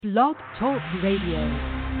Blog Talk Radio.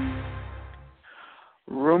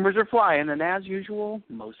 Rumors are flying, and as usual,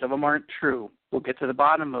 most of them aren't true. We'll get to the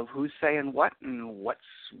bottom of who's saying what and what's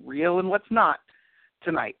real and what's not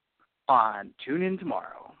tonight on Tune In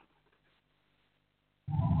Tomorrow.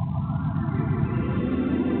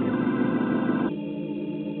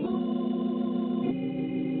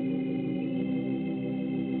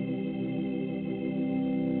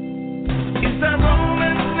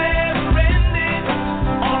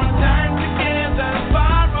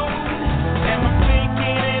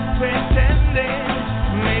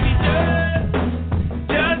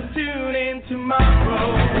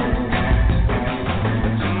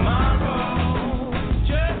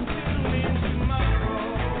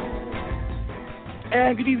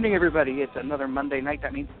 And good evening, everybody. It's another Monday night.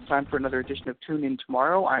 That means it's time for another edition of Tune In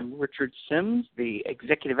Tomorrow. I'm Richard Sims, the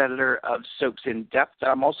executive editor of Soaps in Depth.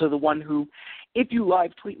 I'm also the one who, if you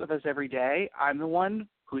live tweet with us every day, I'm the one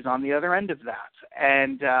who's on the other end of that.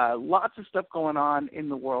 And lots of stuff going on in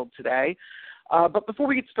the world today. But before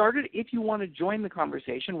we get started, if you want to join the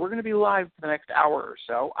conversation, we're going to be live for the next hour or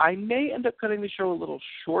so. I may end up cutting the show a little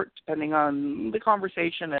short, depending on the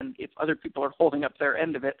conversation and if other people are holding up their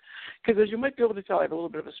end of it. Because as you might be able to tell, I have a little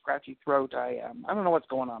bit of a scratchy throat. I don't know what's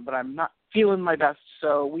going on, but I'm not feeling my best,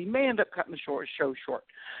 so we may end up cutting the show short.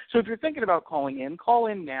 So if you're thinking about calling in, call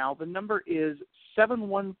in now. The number is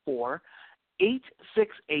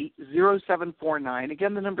 714-868-0749.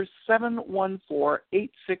 Again, the number is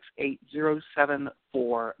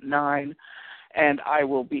 714-868-0749. And I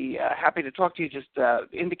will be happy to talk to you. Just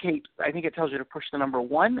indicate, I think it tells you to push the number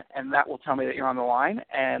 1, and that will tell me that you're on the line,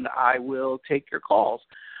 and I will take your calls.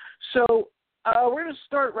 So we're going to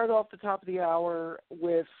start right off the top of the hour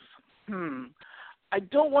with, I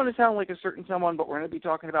don't want to sound like a certain someone, but we're going to be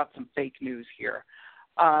talking about some fake news here.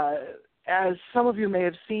 As some of you may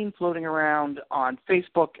have seen floating around on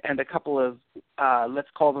Facebook and a couple of,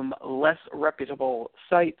 let's call them less reputable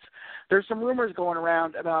sites, there's some rumors going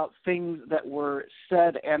around about things that were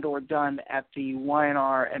said and or done at the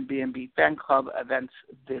YNR and BNB fan club events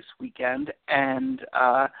this weekend. And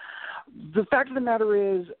the fact of the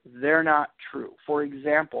matter is they're not true. For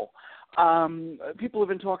example, people have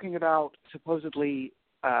been talking about supposedly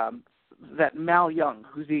that Mal Young,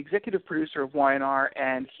 who's the executive producer of YNR,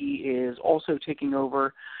 and he is also taking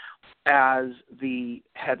over as the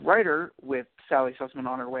head writer with Sally Sussman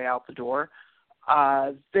on her way out the door.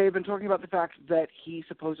 They've been talking about the fact that he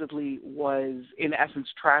supposedly was, in essence,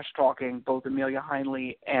 trash-talking both Amelia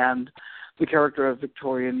Heinle and the character of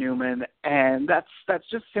Victoria Newman, and that's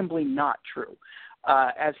just simply not true.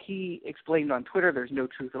 As he explained on Twitter, there's no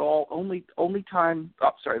truth at all. Only time.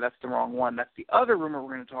 Oh, sorry, that's the wrong one. That's the other rumor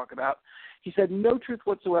we're going to talk about. He said, no truth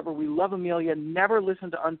whatsoever. We love Amelia. Never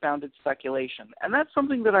listen to unfounded speculation. And that's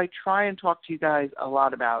something that I try and talk to you guys a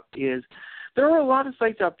lot about is there are a lot of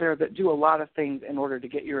sites out there that do a lot of things in order to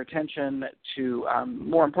get your attention, to,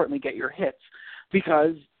 more importantly, get your hits.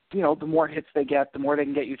 Because, you know, the more hits they get, the more they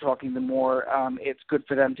can get you talking, the more it's good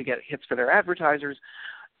for them to get hits for their advertisers.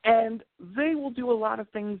 And they will do a lot of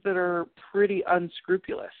things that are pretty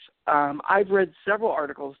unscrupulous. I've read several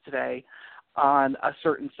articles today on a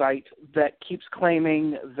certain site that keeps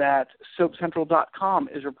claiming that SoapCentral.com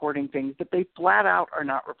is reporting things that they flat out are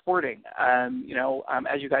not reporting. As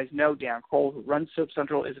you guys know, Dan Kroll, who runs Soap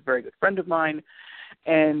Central, is a very good friend of mine.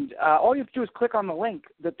 And all you have to do is click on the link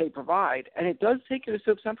that they provide, and it does take you to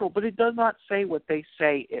Soap Central, but it does not say what they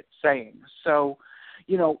say it's saying. So,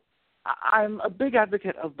 I'm a big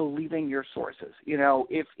advocate of believing your sources.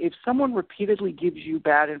 If someone repeatedly gives you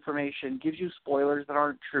bad information, gives you spoilers that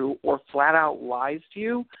aren't true, or flat out lies to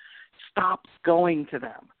you, stop going to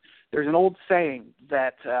them. There's an old saying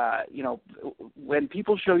that, when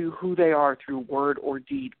people show you who they are through word or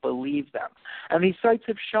deed, believe them. And these sites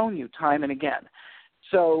have shown you time and again.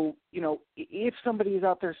 So, if somebody is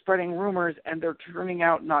out there spreading rumors and they're turning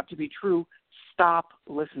out not to be true, stop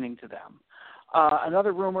listening to them.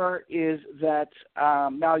 Another rumor is that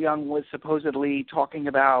Mal Young was supposedly talking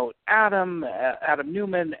about Adam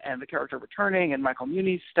Newman and the character returning and Michael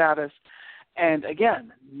Muni's status. And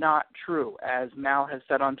again, not true. As Mal has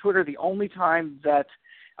said on Twitter, the only time that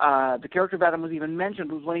the character of Adam was even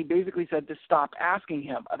mentioned was when he basically said to stop asking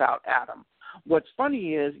him about Adam. What's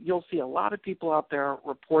funny is you'll see a lot of people out there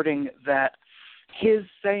reporting that his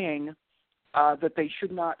saying that they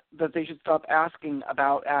should stop asking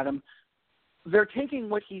about Adam, they're taking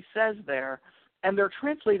what he says there and they're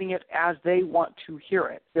translating it as they want to hear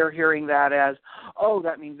it. They're hearing that as, oh,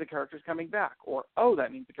 that means the character's coming back, or, oh,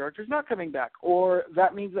 that means the character's not coming back, or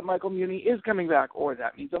that means that Michael Muni is coming back, or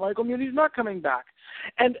that means that Michael Muni's not coming back.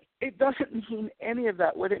 And it doesn't mean any of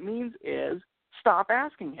that. What it means is stop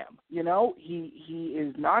asking him. He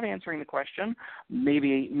is not answering the question.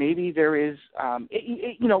 Maybe there is,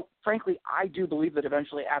 frankly, I do believe that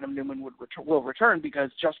eventually Adam Newman will return,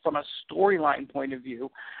 because just from a storyline point of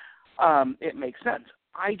view, it makes sense.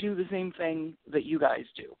 I do the same thing that you guys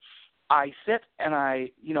do. I sit and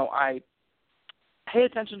I pay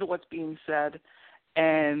attention to what's being said,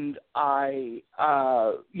 and I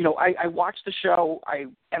watch the show. I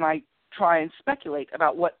try and speculate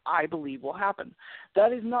about what I believe will happen.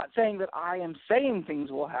 That is not saying that I am saying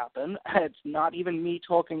things will happen. It's not even me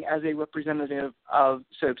talking as a representative of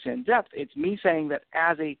Soaps in Depth. It's me saying that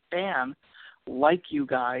as a fan, like you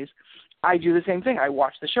guys, I do the same thing. I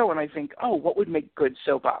watch the show and I think, oh, what would make good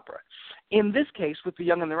soap opera? In this case, with The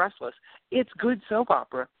Young and the Restless, it's good soap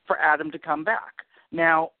opera for Adam to come back.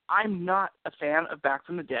 Now, I'm not a fan of Back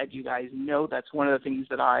from the Dead. You guys know that's one of the things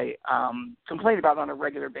that I complain about on a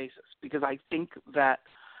regular basis, because I think that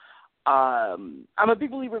I'm a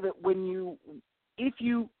big believer that if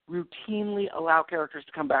you routinely allow characters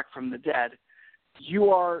to come back from the dead, you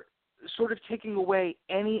are sort of taking away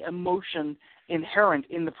any emotion inherent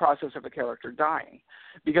in the process of a character dying.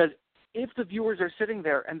 Because if the viewers are sitting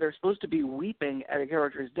there and they're supposed to be weeping at a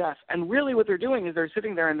character's death, and really what they're doing is they're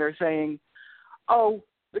sitting there and they're saying, oh,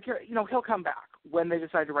 he'll come back, when they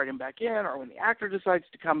decide to write him back in or when the actor decides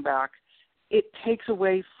to come back, it takes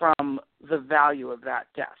away from the value of that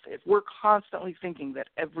death. If we're constantly thinking that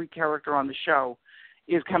every character on the show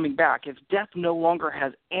is coming back, if death no longer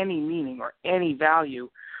has any meaning or any value,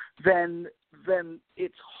 then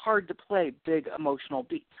it's hard to play big emotional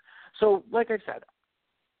beats. So, like I said,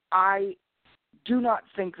 I do not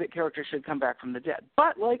think that characters should come back from the dead.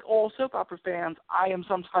 But like all soap opera fans, I am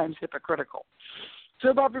sometimes hypocritical.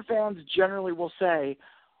 Soap opera fans generally will say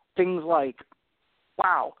things like,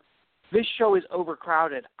 wow, this show is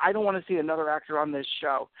overcrowded. I don't want to see another actor on this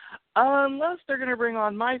show. Unless they're going to bring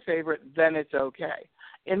on my favorite, then it's okay.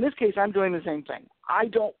 In this case, I'm doing the same thing. I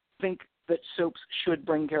don't think that soaps should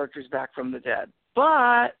bring characters back from the dead.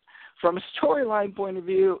 But from a storyline point of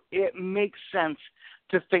view, it makes sense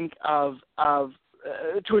to think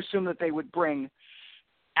to assume that they would bring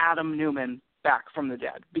Adam Newman back from the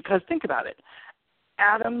dead. Because think about it.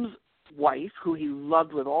 Adam's wife, who he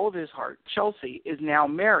loved with all of his heart, Chelsea, is now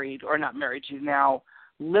married, or not married, she's now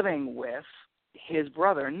living with his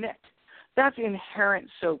brother, Nick. That's inherent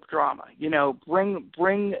soap drama.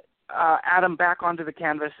 Bring Adam back onto the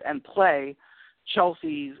canvas and play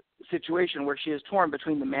Chelsea's situation where she is torn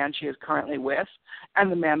between the man she is currently with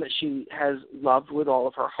and the man that she has loved with all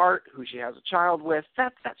of her heart, who she has a child with.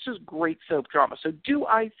 That's just great soap drama. So do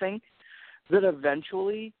I think that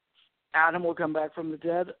eventually Adam will come back from the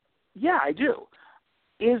dead? Yeah, I do.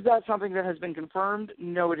 Is that something that has been confirmed?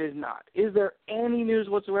 No, it is not. Is there any news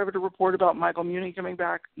whatsoever to report about Michael Muhney coming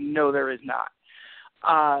back? No, there is not.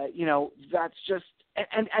 That's just –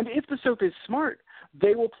 and if the soap is smart,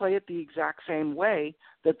 they will play it the exact same way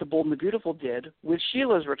that The Bold and the Beautiful did with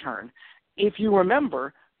Sheila's return. If you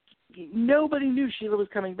remember, nobody knew Sheila was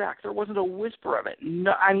coming back. There wasn't a whisper of it.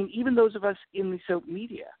 No, even those of us in the soap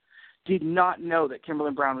media did not know that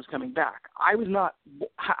Kimberly Brown was coming back. I was not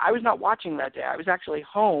watching that day. I was actually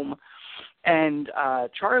home, and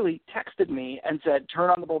Charlie texted me and said, "Turn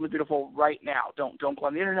on The Bold and the Beautiful right now. Don't go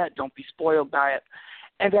on the internet. Don't be spoiled by it."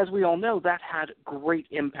 And as we all know, that had great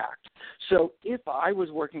impact. So if I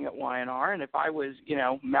was working at Y&R, and if I was,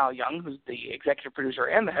 Mal Young, who's the executive producer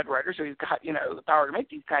and the head writer, so he's got, the power to make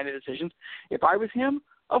these kind of decisions, if I was him,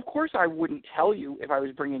 of course I wouldn't tell you if I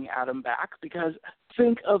was bringing Adam back, because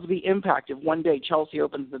think of the impact if one day Chelsea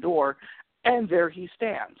opens the door and there he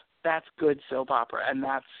stands. That's good soap opera, and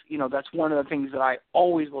that's one of the things that I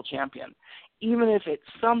always will champion, even if it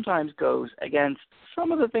sometimes goes against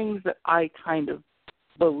some of the things that I kind of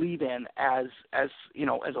believe in as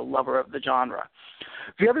a lover of the genre.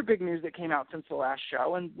 The other big news that came out since the last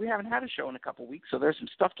show, and we haven't had a show in a couple weeks, so there's some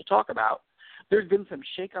stuff to talk about. There's been some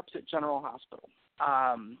shakeups at General Hospital.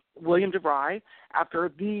 William DeVry, after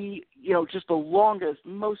just the longest,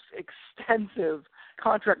 most extensive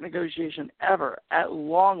contract negotiation ever, at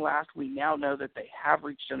long last, we now know that they have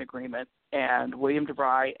reached an agreement, and William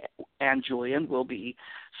DeVry and Julian will be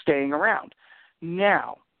staying around.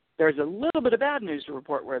 Now, there's a little bit of bad news to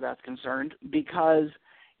report where that's concerned, because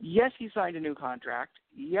yes, he signed a new contract.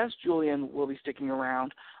 Yes, Julian will be sticking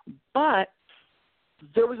around, but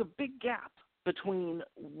there was a big gap between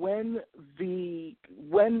when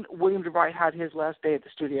William DeVry had his last day at the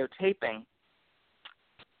studio taping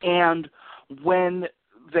and when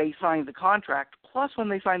they signed the contract, plus when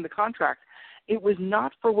they signed the contract it was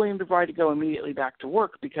not for William DeVry to go immediately back to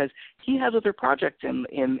work because he has other projects in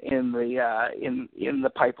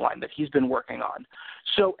the pipeline that he's been working on.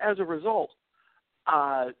 So as a result,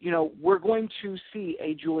 we're going to see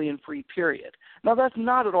a Julian-free period. Now, that's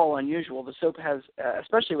not at all unusual. The soap has,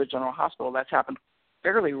 especially with General Hospital, that's happened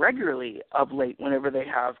fairly regularly of late whenever they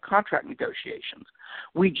have contract negotiations.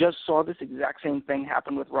 We just saw this exact same thing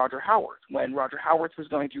happen with Roger Howarth. When Roger Howarth was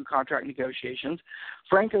going through contract negotiations,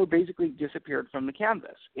 Franco basically disappeared from the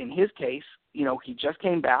canvas. In his case, he just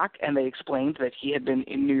came back, and they explained that he had been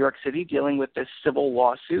in New York City dealing with this civil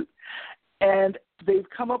lawsuit. And they've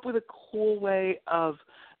come up with a cool way of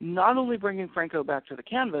not only bringing Franco back to the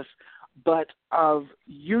canvas, but of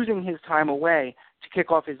using his time away to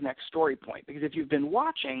kick off his next story point. Because if you've been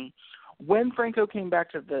watching, when Franco came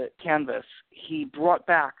back to the canvas, he brought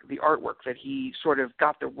back the artwork that he sort of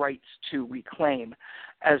got the rights to reclaim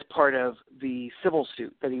as part of the civil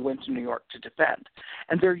suit that he went to New York to defend.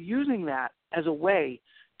 And they're using that as a way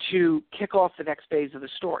to kick off the next phase of the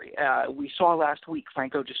story. We saw last week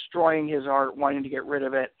Franco destroying his art, wanting to get rid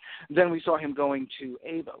of it. Then we saw him going to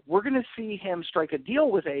Ava. We're going to see him strike a deal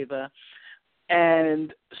with Ava,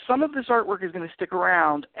 and some of this artwork is going to stick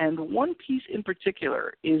around, and one piece in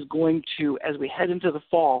particular is going to, as we head into the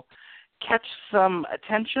fall, catch some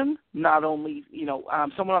attention. Not only,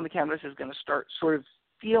 someone on the canvas is going to start sort of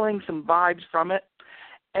feeling some vibes from it,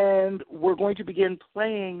 and we're going to begin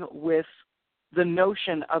playing with the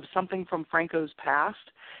notion of something from Franco's past,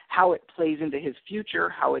 how it plays into his future,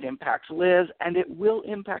 how it impacts Liz, and it will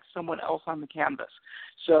impact someone else on the canvas.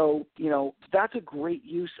 So, that's a great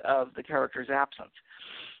use of the character's absence.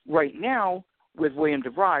 Right now, with William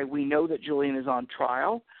DeVry, we know that Julian is on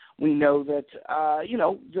trial. We know that,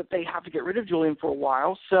 that they have to get rid of Julian for a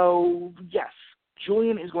while. So, yes,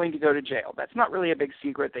 Julian is going to go to jail. That's not really a big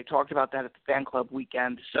secret. They talked about that at the fan club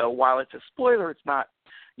weekend. So while it's a spoiler, it's not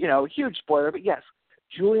a huge spoiler, but yes,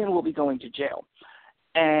 Julian will be going to jail.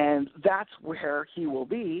 And that's where he will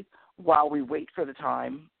be while we wait for the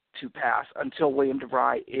time to pass until William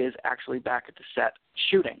DeVry is actually back at the set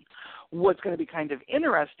shooting. What's going to be kind of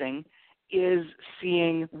interesting is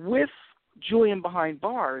seeing, with Julian behind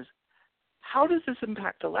bars, how does this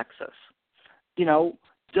impact Alexis?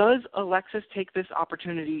 Does Alexis take this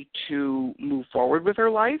opportunity to move forward with her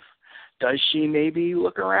life? Does she maybe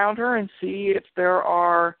look around her and see if there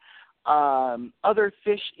are other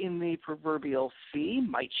fish in the proverbial sea?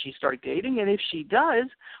 Might she start dating? And if she does,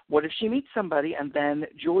 what if she meets somebody and then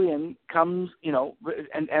Julian comes,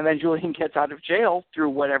 and then Julian gets out of jail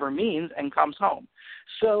through whatever means and comes home?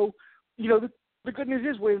 So, the good news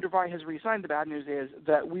is William DeVry has re-signed. The bad news is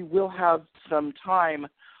that we will have some time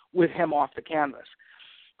with him off the canvas.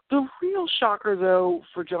 The real shocker, though,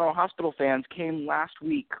 for General Hospital fans came last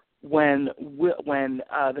week when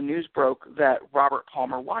the news broke that Robert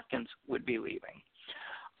Palmer Watkins would be leaving.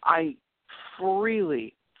 I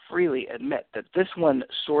freely admit that this one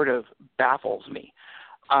sort of baffles me.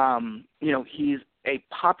 He's a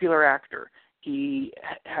popular actor. He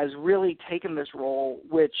has really taken this role,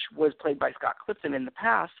 which was played by Scott Clifton in the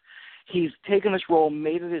past. He's taken this role,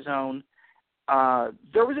 made it his own.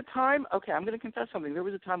 There was a time, I'm going to confess something. There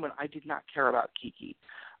was a time when I did not care about Kiki.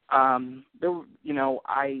 I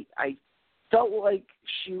felt like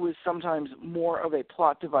she was sometimes more of a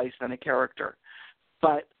plot device than a character.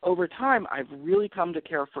 But over time, I've really come to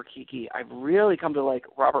care for Kiki. I've really come to like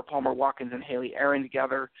Robert Palmer Watkins and Haley Aaron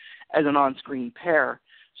together as an on-screen pair.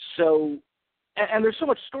 So, and there's so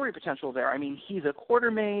much story potential there. I mean, he's a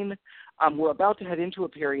Quartermain. We're about to head into a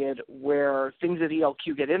period where things at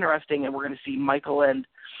ELQ get interesting, and we're going to see Michael and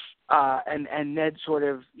Ned sort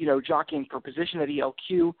of, jockeying for position at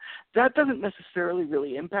ELQ. That doesn't necessarily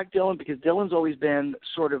really impact Dylan because Dylan's always been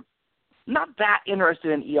sort of not that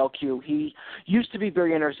interested in ELQ. He used to be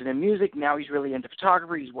very interested in music. Now he's really into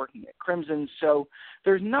photography. He's working at Crimson. So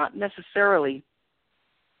there's not necessarily,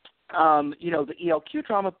 the ELQ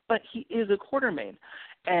drama, but he is a Quartermain.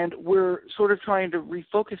 And we're sort of trying to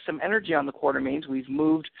refocus some energy on the Quartermains. We've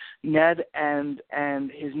moved Ned and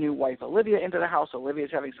his new wife Olivia into the house.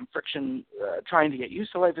 Olivia's having some friction trying to get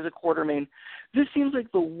used to life as a Quartermain. This seems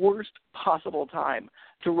like the worst possible time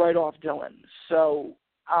to write off Dylan. So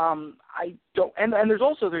I don't. And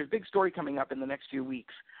there's big story coming up in the next few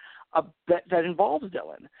weeks that involves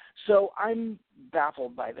Dylan. So I'm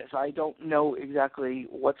baffled by this. I don't know exactly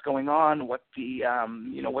what's going on, what the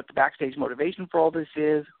backstage motivation for all this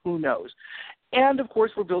is. Who knows? And of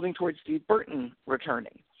course, we're building towards Steve Burton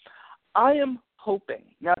returning. I am hoping.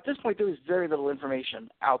 Now, at this point, there is very little information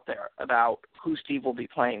out there about who Steve will be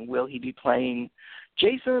playing. Will he be playing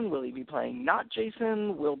Jason? Will he be playing not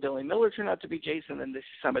Jason? Will Billy Miller turn out to be Jason and this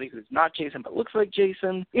is somebody who's not Jason but looks like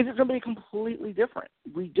Jason? Is it somebody completely different?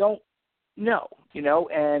 We don't know,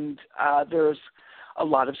 and there's a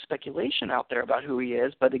lot of speculation out there about who he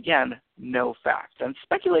is, but again, no facts. And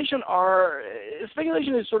speculation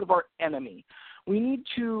is sort of our enemy. We need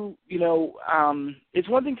to, it's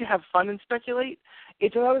one thing to have fun and speculate.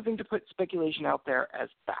 It's another thing to put speculation out there as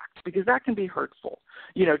fact, because that can be hurtful.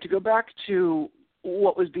 To go back to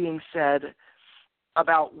what was being said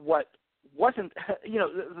about what wasn't,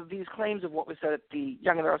 these claims of what was said at the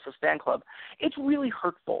Young and the Restless fan club, it's really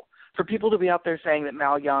hurtful for people to be out there saying that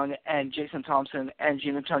Mal Young and Jason Thompson and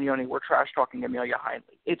Gina Tognoni were trash-talking Amelia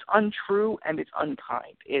Hindley. It's untrue and it's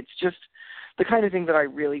unkind. It's just the kind of thing that I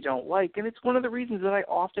really don't like, and it's one of the reasons that I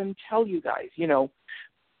often tell you guys,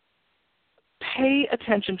 pay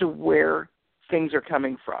attention to where things are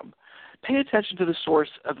coming from. Pay attention to the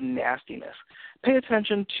source of nastiness. Pay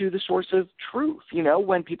attention to the source of truth.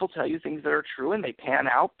 When people tell you things that are true and they pan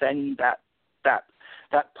out, then that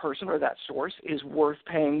person or that source is worth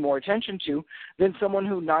paying more attention to than someone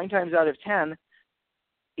who 9 times out of 10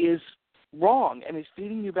 is wrong and is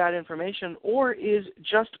feeding you bad information or is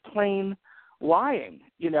just plain lying.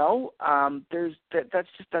 That's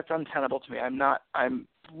untenable to me. I'm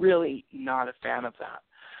really not a fan of that.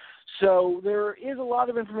 So there is a lot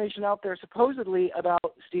of information out there supposedly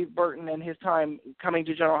about Steve Burton and his time coming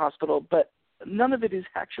to General Hospital, but none of it is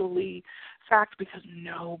actually fact because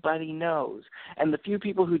nobody knows. And the few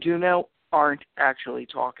people who do know aren't actually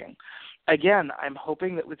talking. Again, I'm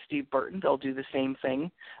hoping that with Steve Burton, they'll do the same thing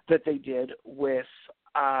that they did with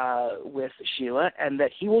Sheila, and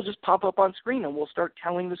that he will just pop up on screen and we'll start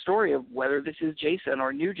telling the story of whether this is Jason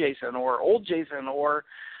or new Jason or old Jason or,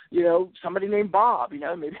 somebody named Bob.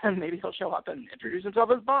 Maybe he'll show up and introduce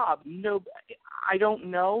himself as Bob. No, I don't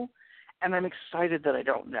know, and I'm excited that I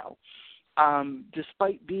don't know.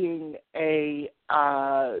 Despite being there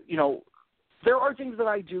are things that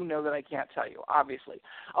I do know that I can't tell you, obviously.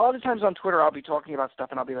 A lot of times on Twitter I'll be talking about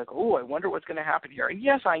stuff and I'll be like, oh, I wonder what's going to happen here. And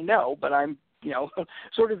yes, I know, but I'm,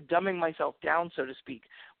 sort of dumbing myself down, so to speak,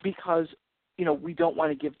 because, we don't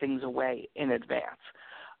want to give things away in advance.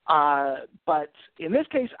 But in this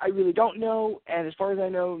case, I really don't know, and as far as I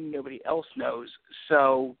know, nobody else knows.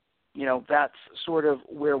 So, that's sort of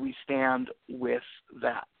where we stand with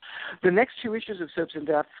that. The next 2 issues of Soaps in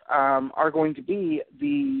Depth are going to be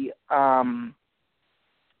the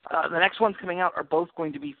next ones coming out are both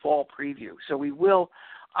going to be fall preview. So we will,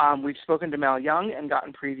 we've spoken to Mal Young and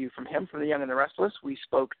gotten preview from him from The Young and the Restless.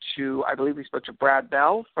 I believe we spoke to Brad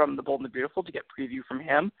Bell from The Bold and the Beautiful to get preview from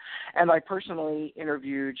him. And I personally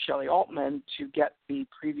interviewed Shelley Altman to get the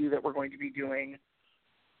preview that we're going to be doing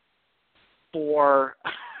for,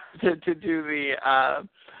 to do the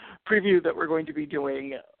preview that we're going to be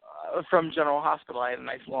doing from General Hospital. I had a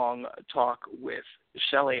nice long talk with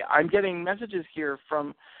Shelley. I'm getting messages here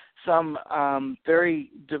from some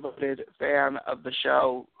very devoted fan of the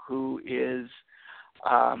show who is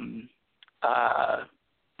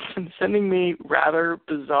sending me rather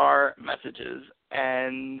bizarre messages,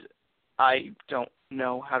 and I don't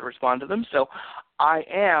know how to respond to them. So I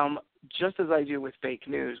am, just as I do with fake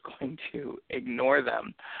news, going to ignore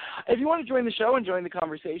them. If you want to join the show and join the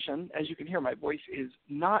conversation, as you can hear, my voice is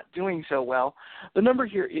not doing so well. The number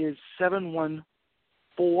here is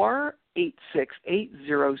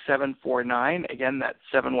 714-868-0749. Again, that's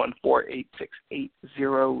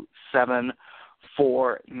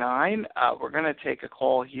 714-868-0749. We're going to take a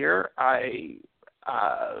call here.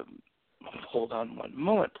 Hold on one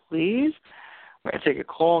moment, please. We're going to take a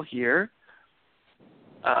call here.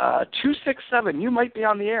 267, you might be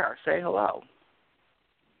on the air. Say hello.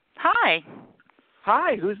 Hi.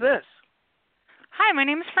 Hi, who's this? Hi, my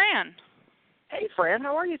name is Fran. Hey, Fran,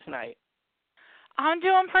 how are you tonight? I'm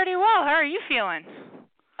doing pretty well. How are you feeling?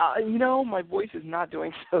 My voice is not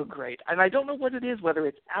doing so great. And I don't know what it is, whether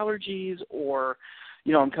it's allergies or,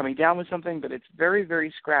 I'm coming down with something, but it's very,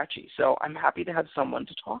 very scratchy. So I'm happy to have someone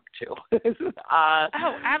to talk to.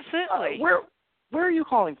 Oh, absolutely. Where are you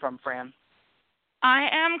calling from, Fran? I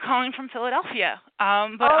am calling from Philadelphia,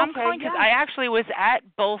 I'm calling because I actually was at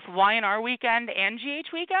both Y&R weekend and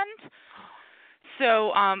GH weekend.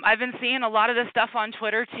 So I've been seeing a lot of this stuff on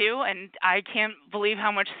Twitter too, and I can't believe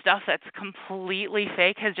how much stuff that's completely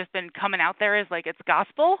fake has just been coming out there as like it's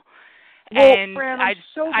gospel. Well, and Fran, I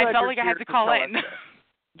felt like I had to call in.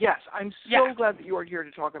 Yes, I'm so glad that you are here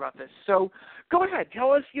to talk about this. So go ahead,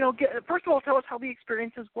 tell us. First of all, tell us how the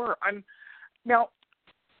experiences were.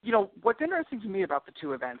 What's interesting to me about the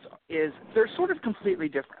two events is they're sort of completely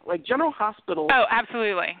different. Like General Hospital. Oh,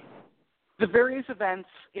 absolutely. the various events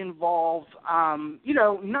involve,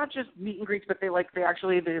 not just meet and greets, but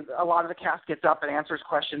a lot of the cast gets up and answers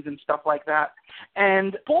questions and stuff like that.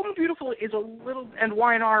 And Bold and Beautiful and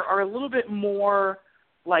Y&R are a little bit more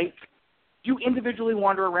like you individually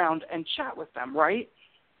wander around and chat with them, right?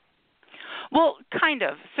 Well, kind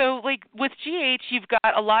of. So, like, with GH, you've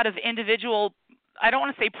got a lot of individual, I don't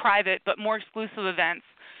want to say private, but more exclusive events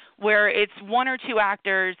where it's one or two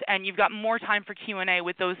actors and you've got more time for Q&A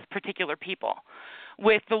with those particular people.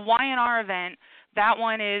 With the Y&R event, that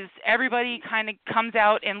one is everybody kind of comes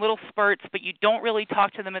out in little spurts, but you don't really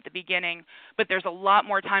talk to them at the beginning, but there's a lot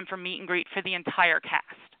more time for meet and greet for the entire cast.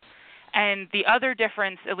 And the other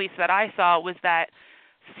difference, at least that I saw, was that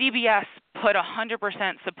CBS put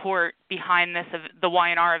 100% support behind the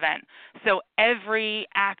Y&R event. So every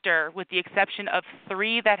actor, with the exception of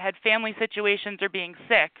 3 that had family situations or being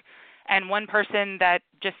sick, and one person that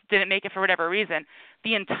just didn't make it for whatever reason,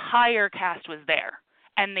 the entire cast was there,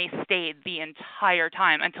 and they stayed the entire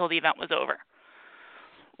time until the event was over.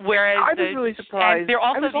 Whereas I was really surprised.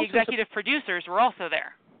 And the executive producers were also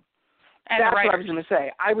there. That's what I was going to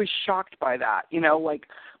say. I was shocked by that.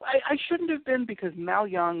 I shouldn't have been, because Mal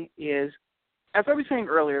Young is, as I was saying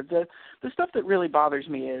earlier, the stuff that really bothers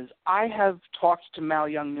me is I have talked to Mal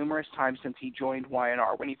Young numerous times since he joined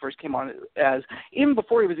Y&R, when he first came on even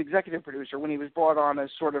before he was executive producer, when he was brought on as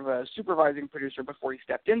sort of a supervising producer before he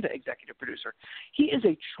stepped into executive producer. He is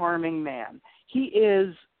a charming man. He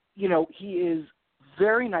is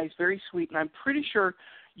very nice, very sweet, and I'm pretty sure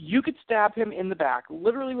you could stab him in the back,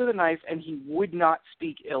 literally with a knife, and he would not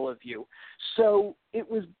speak ill of you. So it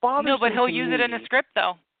was bothersome. No, but he'll use it in a script,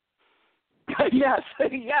 though. Yes.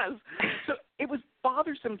 So it was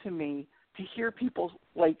bothersome to me to hear people,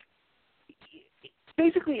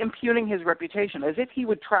 basically impugning his reputation, as if he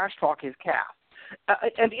would trash talk his cast.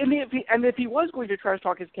 And if he was going to trash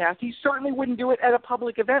talk his cast, he certainly wouldn't do it at a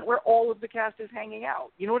public event where all of the cast is hanging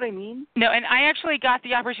out. You know what I mean? No, and I actually got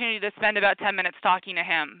the opportunity to spend about 10 minutes talking to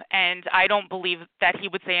him, and I don't believe that he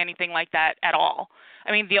would say anything like that at all.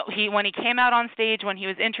 I mean, when he came out on stage, when he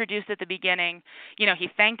was introduced at the beginning, he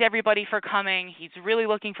thanked everybody for coming. He's really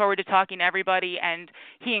looking forward to talking to everybody, and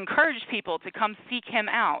he encouraged people to come seek him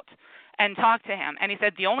out and talk to him. And he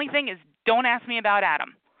said, the only thing is, don't ask me about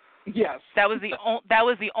Adam. Yes. That was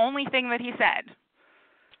the only thing that he said.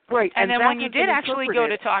 Right. And then when you did actually go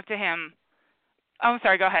to talk to him, I'm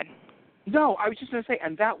sorry, go ahead. No, I was just going to say,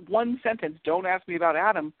 and that one sentence, don't ask me about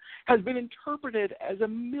Adam, has been interpreted as a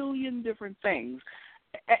million different things.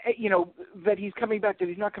 That he's coming back, that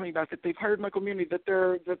he's not coming back, that they've hired Michael Muhney, that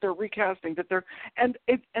they're recasting,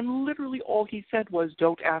 and literally all he said was,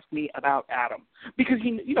 don't ask me about Adam. Because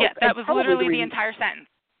that was literally the entire sentence.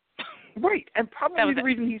 Right, and probably the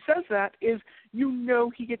reason he says that is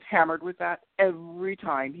he gets hammered with that every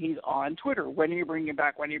time he's on Twitter. When are you bringing him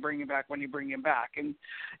back? When are you bringing him back? When are you bringing him back? And,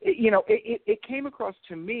 it came across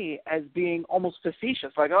to me as being almost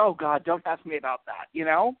facetious, like, oh, God, don't ask me about that,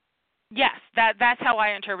 Yes, that's how I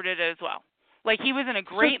interpreted it as well. Like, he was in a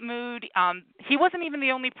great mood. He wasn't even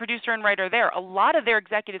the only producer and writer there. A lot of their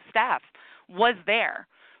executive staff was there.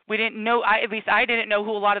 We didn't know, at least I didn't know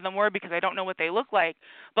who a lot of them were because I don't know what they look like.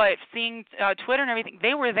 But seeing Twitter and everything,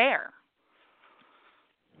 they were there.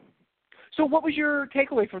 So what was your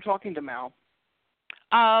takeaway from talking to Mal?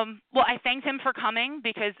 Well, I thanked him for coming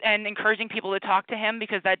and encouraging people to talk to him,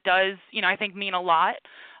 because that does, I think, mean a lot.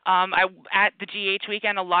 At the GH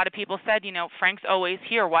weekend, a lot of people said, Frank's always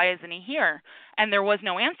here. Why isn't he here? And there was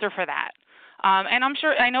no answer for that. And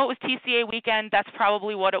I know it was TCA weekend. That's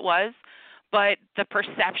probably what it was. But the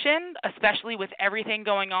perception, especially with everything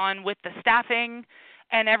going on with the staffing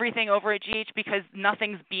and everything over at GH, because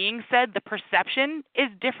nothing's being said, the perception is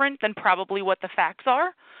different than probably what the facts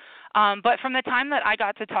are. But from the time that I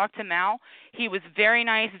got to talk to Mal, he was very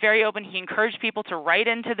nice, very open. He encouraged people to write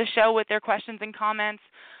into the show with their questions and comments,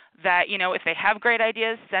 that, if they have great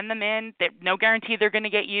ideas, send them in. No guarantee they're going to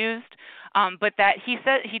get used. But that he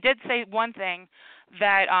did say one thing,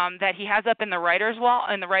 that he has up in the writer's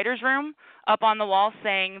room, up on the wall,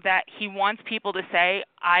 saying that he wants people to say,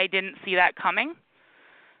 I didn't see that coming.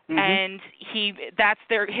 Mm-hmm. And that's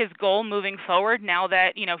his goal moving forward now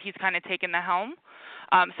that, he's kind of taken the helm.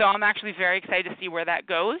 So I'm actually very excited to see where that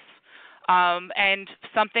goes. And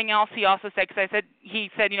something else he also said, because he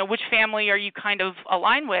said, which family are you kind of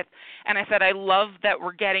aligned with? And I said, I love that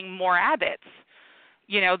we're getting more Abbotts.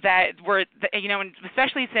 That we're, and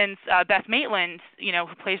especially since Beth Maitland,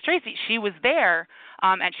 who plays Tracy, she was there,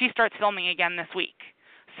 and she starts filming again this week.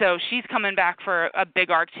 So she's coming back for a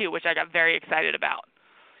big arc too, which I got very excited about.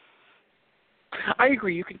 I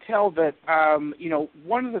agree. You can tell that,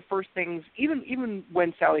 one of the first things, even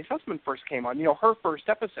when Sally Sussman first came on, her first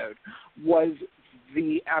episode was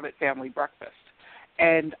the Abbott family breakfast.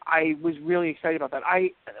 And I was really excited about that.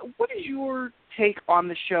 What is your take on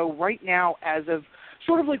the show right now as of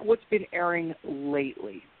sort of like what's been airing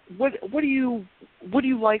lately? What do you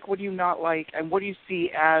like, what do you not like, and what do you see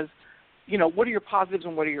as, what are your positives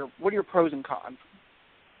and what are your pros and cons?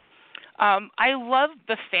 I love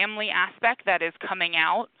the family aspect that is coming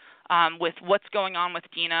out with what's going on with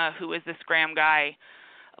Dina, who is this Graham guy,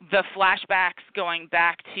 the flashbacks going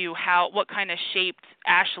back to what kind of shaped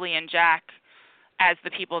Ashley and Jack as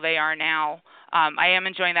the people they are now. I am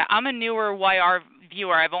enjoying that. I'm a newer YR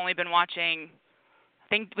viewer. I've only been watching, I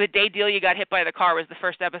think the day Delia got hit by the car was the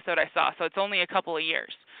first episode I saw, so it's only a couple of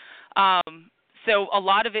years. So a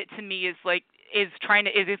lot of it to me is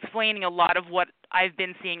explaining a lot of what I've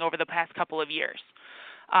been seeing over the past couple of years.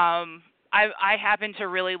 I happen to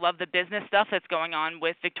really love the business stuff that's going on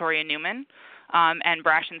with Victoria Newman and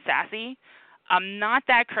Brash and Sassy. I'm not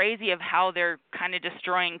that crazy of how they're kind of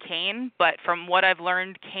destroying Kane, but from what I've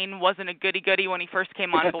learned, Kane wasn't a goody-goody when he first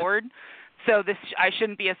came on board. So I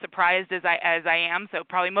shouldn't be as surprised as I am. So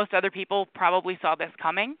probably most other people probably saw this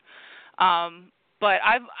coming. But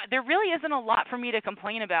there really isn't a lot for me to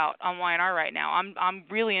complain about on YNR right now. I'm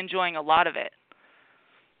really enjoying a lot of it.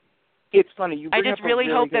 It's funny. You bring I just up a really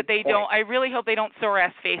hope that good they point. don't. I really hope they don't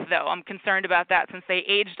Soras face though. I'm concerned about that since they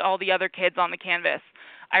aged all the other kids on the canvas.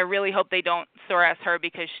 I really hope they don't Soras her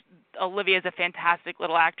because Olivia is a fantastic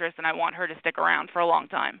little actress and I want her to stick around for a long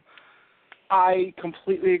time. I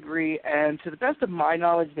completely agree, and to the best of my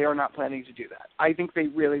knowledge, they are not planning to do that. I think they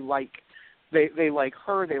really like they like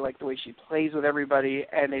her, they like the way she plays with everybody,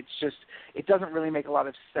 and it doesn't really make a lot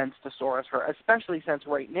of sense to Soras her, especially since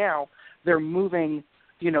right now they're moving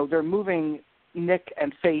Nick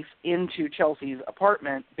and Faith into Chelsea's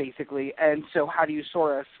apartment, basically, and so how do you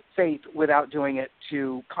Soras Faith without doing it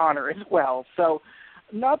to Connor as well? So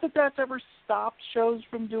not that that's ever stopped shows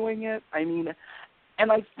from doing it. I mean,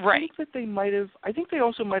 and I think that I think they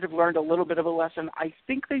also might have learned a little bit of a lesson. I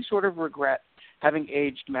think they sort of regret having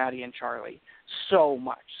aged Maddie and Charlie so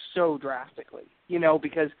much, so drastically,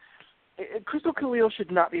 because Crystal Khalil should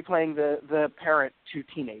not be playing the parent to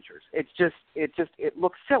teenagers. It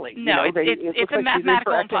looks silly. No, it's a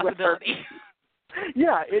mathematical impossibility.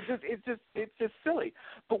 Yeah, it's just silly.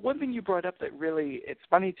 But one thing you brought up that really, it's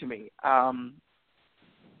funny to me.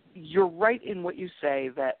 You're right in what you say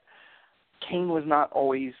that Kane was not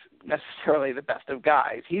always necessarily the best of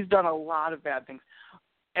guys. He's done a lot of bad things.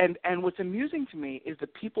 And what's amusing to me is the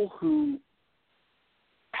people who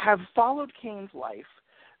have followed Kane's life,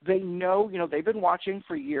 they know, they've been watching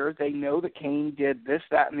for years. They know that Kane did this,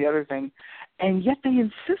 that, and the other thing, and yet they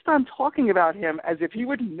insist on talking about him as if he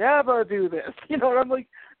would never do this. And I'm like,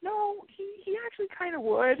 no, he actually kind of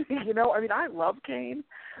would. I mean, I love Kane,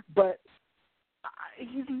 but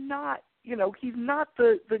he's not, he's not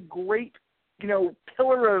the great,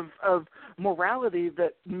 pillar of morality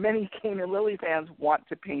that many Kane and Lily fans want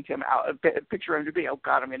to paint him out, picture him to be. Oh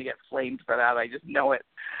God, I'm going to get flamed for that. I just know it.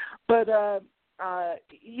 But I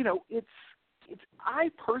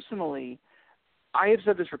personally, I have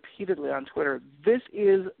said this repeatedly on Twitter. This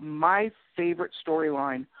is my favorite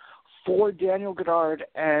storyline for Daniel Goddard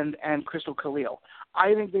and Crystal Khalil.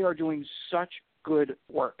 I think they are doing such good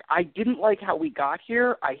work. I didn't like how we got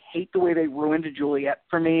here. I hate the way they ruined Juliet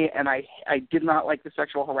for me, and I did not like the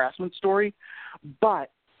sexual harassment story. But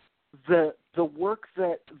the work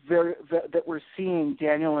that we're seeing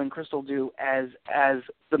Daniel and Crystal do as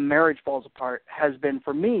the marriage falls apart has been,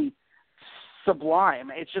 for me, sublime.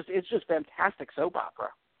 It's just fantastic soap opera.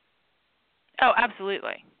 Oh,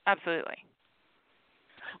 absolutely. Let's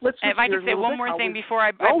if I could say one more thing before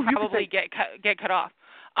I probably get cut off.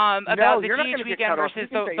 About the GH weekend versus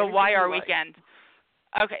the YR weekend.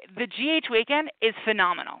 Okay, the GH weekend is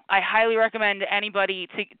phenomenal. I highly recommend anybody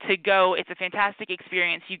to go. It's a fantastic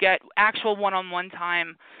experience. You get actual one-on-one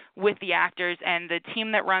time with the actors, and the team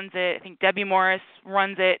that runs it, I think Debbie Morris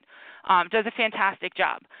runs it, does a fantastic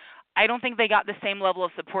job. I don't think they got the same level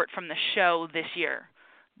of support from the show this year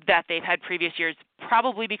that they've had previous years,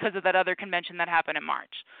 probably because of that other convention that happened in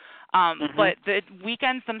March. But the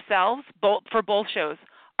weekends themselves, for both shows,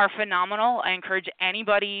 are phenomenal. I encourage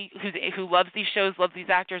anybody who loves these shows, loves these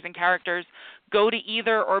actors and characters, go to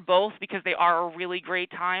either or both because they are a really great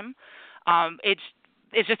time. It's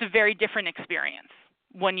just a very different experience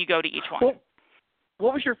when you go to each one.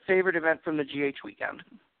 What was your favorite event from the GH weekend?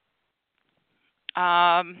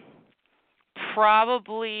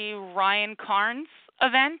 Probably Ryan Carnes'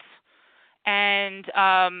 event and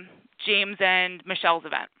James and Michelle's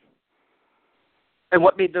event. And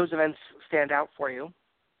what made those events stand out for you?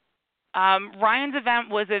 Ryan's event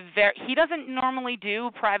was he doesn't normally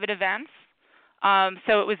do private events.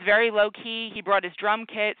 So it was very low-key. He brought his drum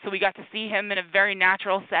kit, so we got to see him in a very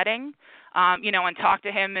natural setting, and talk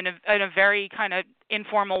to him in a very kind of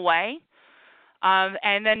informal way.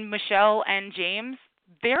 And then Michelle and James,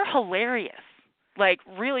 they're hilarious, like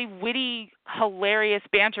really witty, hilarious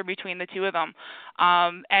banter between the two of them.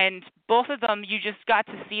 And both of them, you just got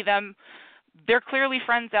to see them. They're clearly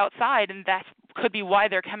friends outside, and that could be why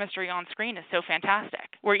their chemistry on screen is so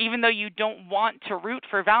fantastic, where even though you don't want to root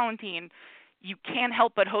for Valentine, you can't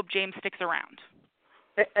help but hope James sticks around.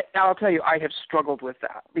 I'll tell you, I have struggled with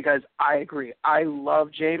that because I agree. I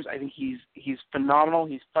love James. I think he's phenomenal.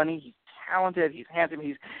 He's funny. He's talented. He's handsome.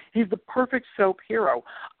 He's the perfect soap hero.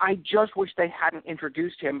 I just wish they hadn't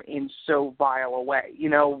introduced him in so vile a way,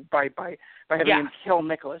 by having him kill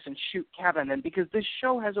Nicholas and shoot Kevin, and because this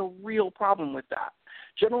show has a real problem with that.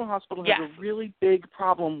 General Hospital has a really big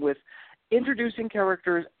problem with introducing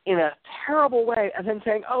characters in a terrible way and then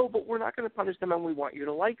saying, oh, but we're not going to punish them and we want you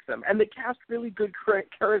to like them. And they cast really good,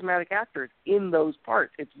 charismatic actors in those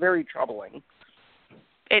parts. It's very troubling.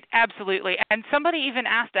 It absolutely. And somebody even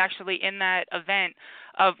asked actually in that event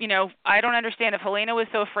of, I don't understand if Helena was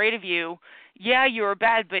so afraid of you. Yeah, you were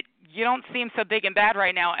bad, but you don't seem so big and bad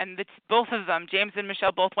right now. And both of them, James and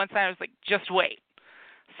Michelle, both went silent. I was like, just wait.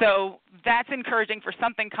 So that's encouraging for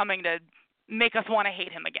something coming to make us want to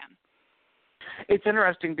hate him again. It's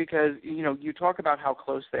interesting because, you talk about how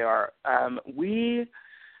close they are.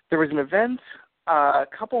 There was an event a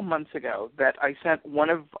couple months ago that I sent one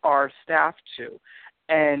of our staff to,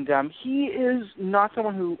 and he is not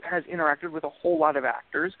someone who has interacted with a whole lot of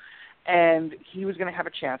actors, and he was going to have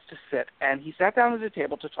a chance to sit, and he sat down at a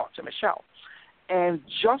table to talk to Michelle. And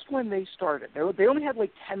just when they started, they only had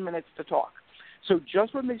like 10 minutes to talk. So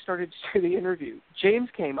just when they started to do the interview, James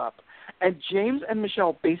came up, and James and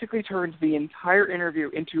Michelle basically turned the entire interview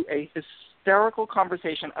into a hysterical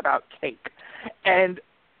conversation about cake. And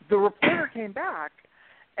the reporter came back,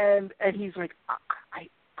 and he's like,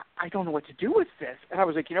 I don't know what to do with this. And I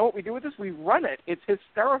was like, you know what we do with this? We run it. It's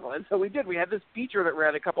hysterical. And so we did. We had this feature that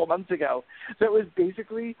ran a couple months ago. So it was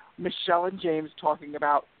basically Michelle and James talking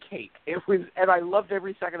about cake. And I loved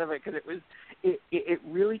every second of it because it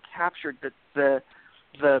really captured the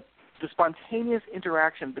spontaneous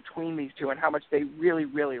interaction between these two and how much they really,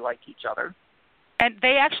 really like each other. And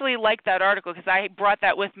they actually liked that article because I brought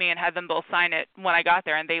that with me and had them both sign it when I got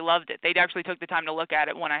there, and they loved it. They actually took the time to look at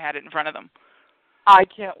it when I had it in front of them. I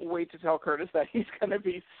can't wait to tell Curtis that. He's going to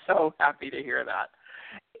be so happy to hear that.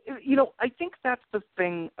 I think that's the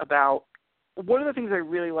thing about – one of the things I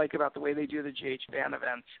really like about the way they do the GH Fan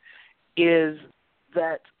events is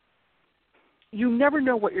that you never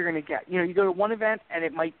know what you're going to get. You go to one event and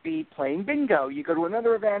it might be playing bingo. You go to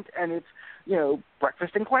another event and it's,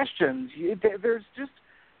 breakfast and questions. There's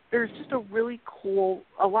just a really cool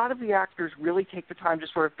 – a lot of the actors really take the time to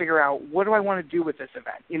sort of figure out what do I want to do with this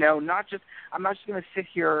event. I'm not just going to sit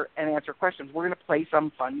here and answer questions. We're going to play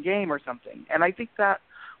some fun game or something. And I think that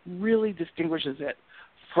really distinguishes it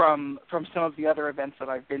from some of the other events that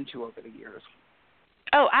I've been to over the years.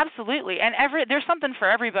 Oh, absolutely. And there's something for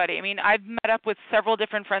everybody. I mean, I've met up with several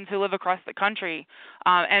different friends who live across the country,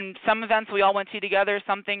 and some events we all went to together,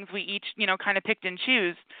 some things we each, kind of picked and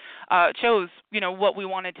chose, what we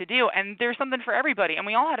wanted to do. And there's something for everybody, and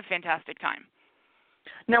we all had a fantastic time.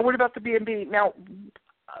 Now, what about the B&B? Now,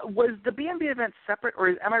 was the B&B event separate, or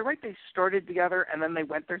am I right they started together and then they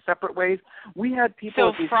went their separate ways? We had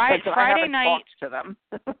people so Friday night, talked to them.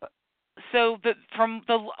 So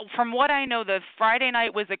from what I know, the Friday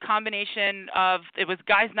night was a combination of it was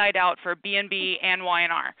guys' night out for B&B and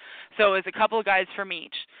Y&R. So it was a couple of guys from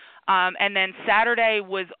each. And then Saturday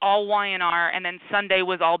was all Y&R, and then Sunday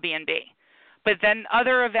was all B&B. But then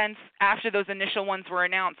other events after those initial ones were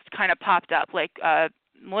announced kind of popped up. Like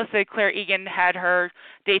Melissa Claire Egan had her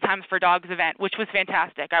Daytimes for Dogs event, which was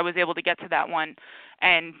fantastic. I was able to get to that one,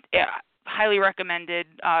 and highly recommended,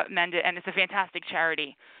 and it's a fantastic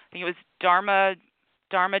charity. I think it was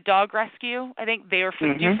Dharma Dog Rescue. I think they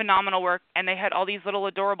do phenomenal work, and they had all these little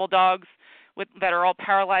adorable dogs that are all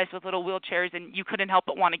paralyzed with little wheelchairs, and you couldn't help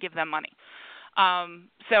but want to give them money.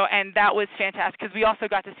 And that was fantastic because we also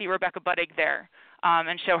got to see Rebecca Buddig there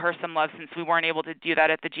and show her some love since we weren't able to do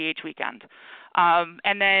that at the GH weekend.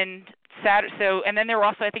 And then there were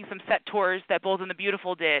also, I think, some set tours that Bold and the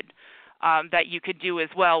Beautiful did that you could do as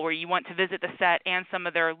well, where you went to visit the set and some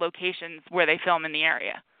of their locations where they film in the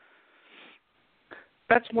area.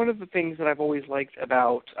 That's one of the things that I've always liked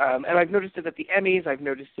about, and I've noticed it at the Emmys, I've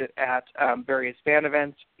noticed it at various fan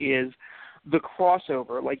events, is the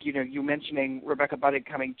crossover, like, you mentioning Rebecca Budig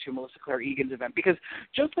coming to Melissa Claire Egan's event, because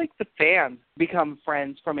just like the fans become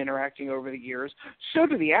friends from interacting over the years, so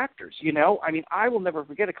do the actors, I mean, I will never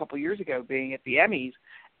forget a couple years ago being at the Emmys,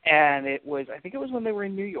 and I think it was when they were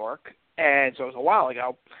in New York, and so it was a while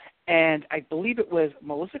ago, and I believe it was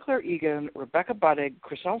Melissa Claire Egan, Rebecca Budig,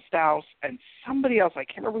 Chriselle Staus, and somebody else. I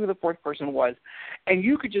can't remember who the fourth person was. And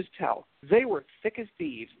you could just tell they were thick as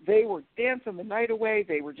thieves. They were dancing the night away.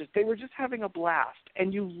 They were just having a blast.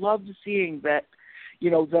 And you loved seeing that,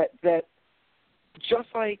 that just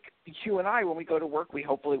like you and I, when we go to work, we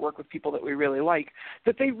hopefully work with people that we really like,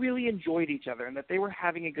 that they really enjoyed each other and that they were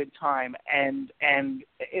having a good time. And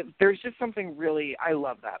there's just something really, I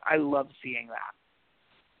love that. I love seeing that.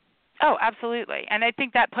 Oh, absolutely. And I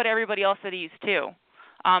think that put everybody else at ease, too.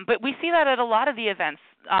 But we see that at a lot of the events,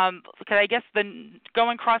 because I guess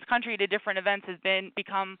going cross-country to different events has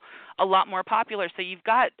become a lot more popular. So you've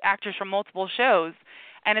got actors from multiple shows,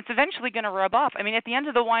 and it's eventually going to rub off. I mean, at the end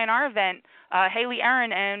of the Y&R event, Haley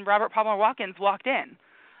Aaron and Robert Palmer Watkins walked in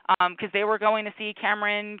because they were going to see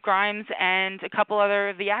Cameron Grimes and a couple other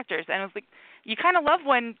of the actors. And it was like, you kind of love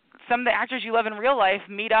when some of the actors you love in real life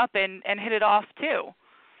meet up and hit it off, too.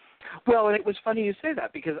 Well, and it was funny you say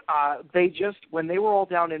that because when they were all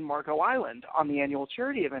down in Marco Island on the annual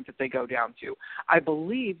charity event that they go down to, I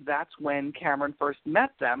believe that's when Cameron first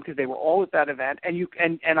met them because they were all at that event,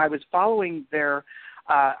 and I was following them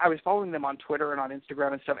on Twitter and on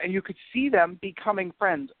Instagram and stuff, and you could see them becoming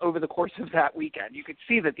friends over the course of that weekend. You could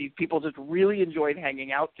see that these people just really enjoyed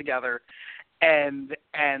hanging out together, and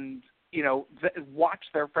watch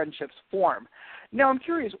their friendships form. Now, I'm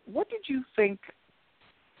curious, what did you think?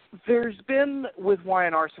 There's been, with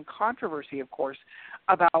Y&R, some controversy, of course,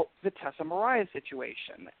 about the Tessa Mariah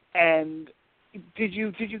situation. And did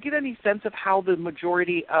you get any sense of how the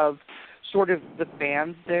majority of sort of the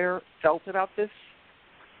fans there felt about this?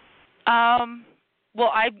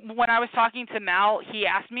 Well, when I was talking to Mal, he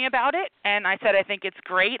asked me about it, and I said I think it's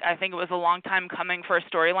great. I think it was a long time coming for a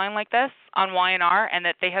storyline like this on Y&R, and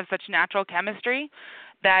that they have such natural chemistry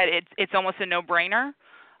that it's almost a no-brainer.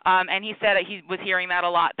 And he said he was hearing that a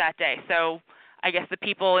lot that day. So I guess the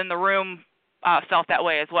people in the room felt that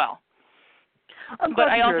way as well. But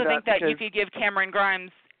I also think that you could give Cameron Grimes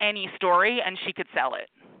any story and she could sell it.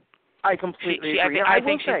 I completely agree. I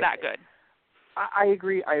think she's that good. I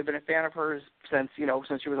agree. I have been a fan of hers since she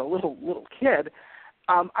was a little kid.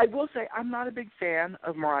 I will say I'm not a big fan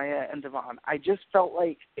of Mariah and Devon. I just felt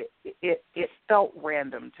like it felt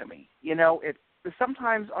random to me.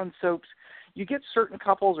 Sometimes on soaps, you get certain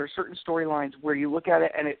couples or certain storylines where you look at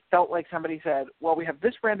it and it felt like somebody said, well, we have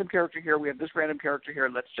this random character here, we have this random character here,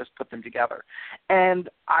 let's just put them together. And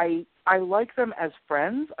I like them as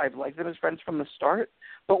friends. I've liked them as friends from the start.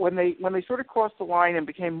 But when they sort of crossed the line and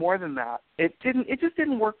became more than that, it just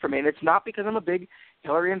didn't work for me. And it's not because I'm a big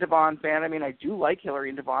Hillary and Devon fan. I mean, I do like Hillary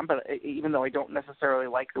and Devon, but even though I don't necessarily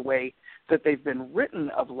like the way that they've been written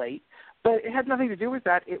of late, but it had nothing to do with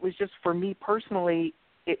that. It was just, for me personally,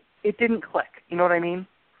 it didn't click. You know what I mean?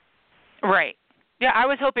 Right. Yeah, I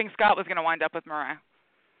was hoping Scott was going to wind up with Mariah.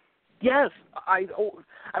 Yes. I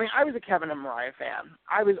was a Kevin and Mariah fan.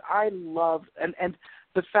 I loved, and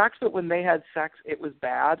the fact that when they had sex, it was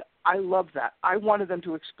bad, I loved that. I wanted them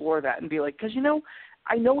to explore that and be like, because,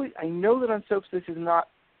 I know that on soaps this is not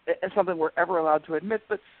something we're ever allowed to admit,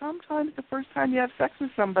 but sometimes the first time you have sex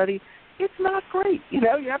with somebody, it's not great. You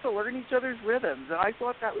have to learn each other's rhythms, and I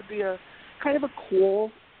thought that would be a kind of a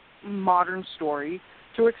cool modern story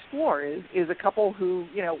to explore is a couple who,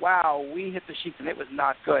 wow, we hit the sheets and it was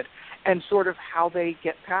not good, and sort of how they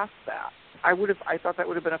get past that. I thought that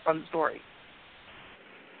would have been a fun story.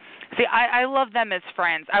 See, I love them as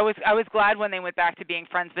friends. I was glad when they went back to being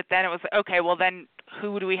friends, but then it was okay. Well, then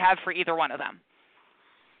who do we have for either one of them?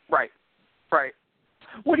 Right.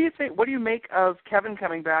 What do you think? What do you make of Kevin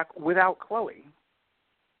coming back without Chloe?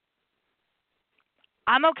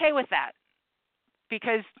 I'm okay with that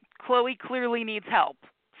because Chloe clearly needs help.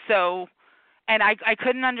 So, and I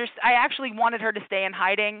couldn't understand. I actually wanted her to stay in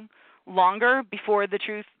hiding longer before the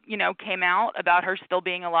truth, came out about her still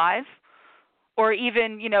being alive, or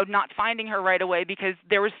even, not finding her right away, because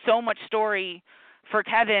there was so much story for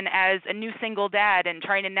Kevin as a new single dad and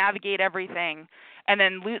trying to navigate everything, and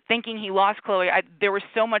then thinking he lost Chloe. There was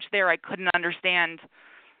so much there I couldn't understand.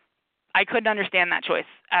 I couldn't understand that choice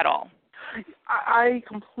at all. I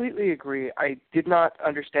completely agree. I did not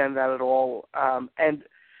understand that at all. And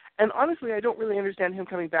honestly, I don't really understand him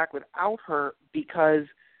coming back without her, because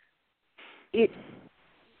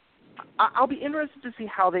I'll be interested to see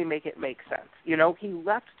how they make it make sense. He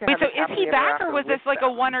left to have Wait, so is he back, or was this like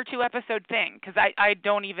a 1 or 2 episode thing? Because I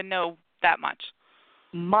don't even know that much.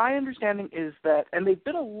 My understanding is that, and they've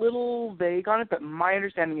been a little vague on it, but my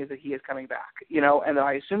understanding is that he is coming back, and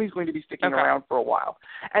I assume he's going to be sticking around for a while.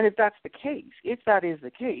 And if that is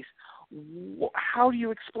the case, how do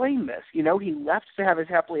you explain this? He left to have his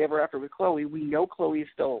happily ever after with Chloe. We know Chloe is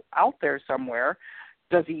still out there somewhere.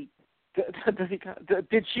 Did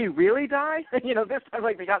she really die? This time,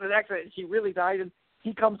 like, they got in an accident and she really died, and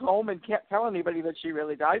he comes home and can't tell anybody that she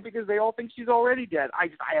really died because they all think she's already dead. I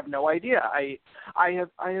have no idea. I have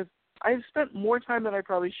spent more time than I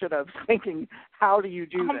probably should have thinking, how do you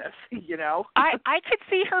do this? I could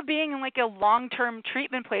see her being in like a long-term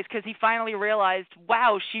treatment place because he finally realized,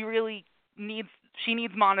 wow, she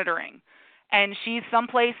needs monitoring, and she's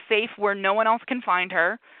someplace safe where no one else can find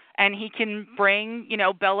her, and he can bring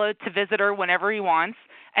Bella to visit her whenever he wants,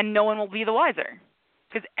 and no one will be the wiser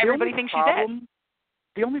because everybody thinks she's dead.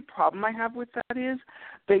 The only problem I have with that is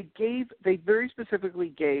they very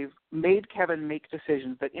specifically made Kevin make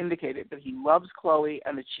decisions that indicated that he loves Chloe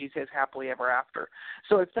and that she's his happily ever after.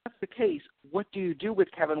 So if that's the case, what do you do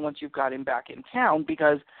with Kevin once you've got him back in town?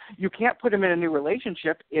 Because you can't put him in a new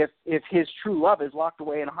relationship if his true love is locked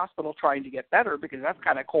away in a hospital trying to get better, because that's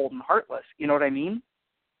kind of cold and heartless. You know what I mean?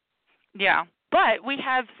 Yeah. But we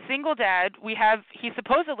have single dad. He's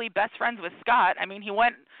supposedly best friends with Scott. I mean, he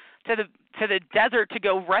went to the desert to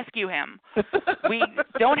go rescue him. We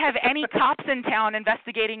don't have any cops in town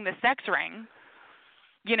investigating the sex ring.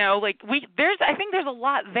 I think there's a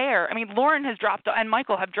lot there. I mean, Lauren has dropped and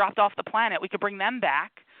Michael have dropped off the planet. We could bring them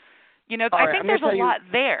back. I think there's a lot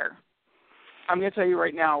there. I'm going to tell you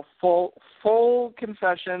right now, full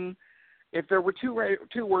confession. If there were two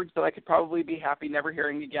words that I could probably be happy never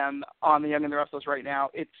hearing again on The Young and the Restless right now,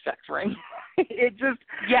 it's sex ring. It just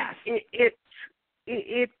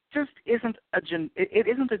it just isn't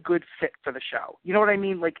a good fit for the show. You know what I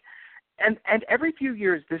mean? Like, and every few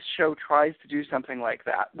years this show tries to do something like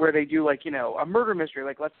that, where they do a murder mystery.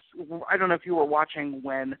 Like, I don't know if you were watching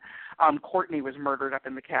when Courtney was murdered up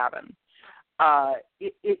in the cabin.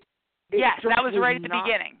 Yes, that was right at the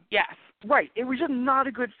beginning. Yes. Right. It was just not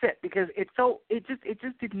a good fit because it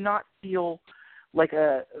just did not feel like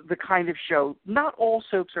the kind of show. Not all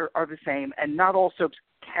soaps are the same, and not all soaps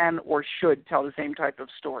can or should tell the same type of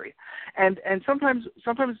story. And sometimes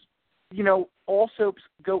all soaps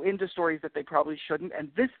go into stories that they probably shouldn't,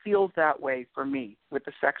 and this feels that way for me with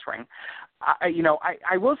the sex ring.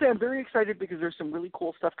 I will say I'm very excited because there's some really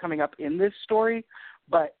cool stuff coming up in this story,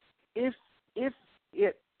 but if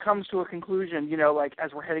it comes to a conclusion,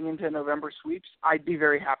 as we're heading into November sweeps, I'd be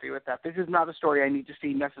very happy with that. This is not a story I need to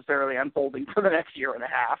see necessarily unfolding for the next year and a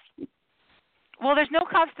half. Well, there's no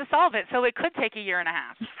cops to solve it, so it could take a year and a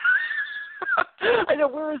half. I know.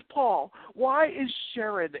 Where is Paul? Why is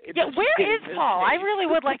Sharon? Where is Paul? I really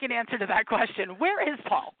would like an answer to that question. Where is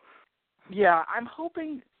Paul? Yeah, I'm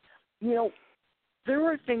hoping, there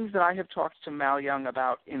are things that I have talked to Mal Young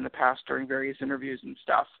about in the past during various interviews and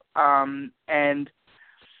stuff, and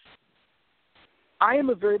I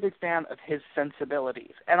am a very big fan of his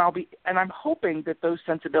sensibilities, and I'm hoping that those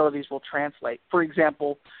sensibilities will translate. For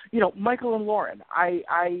example, Michael and Lauren.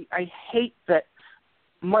 I hate that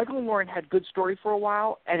Michael and Lauren had good story for a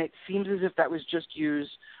while, and it seems as if that was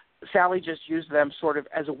Sally just used them sort of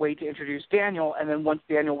as a way to introduce Daniel, and then once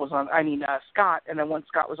Daniel was Scott, and then once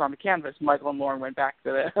Scott was on the canvas, Michael and Lauren went back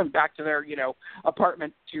to their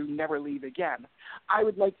apartment to never leave again. I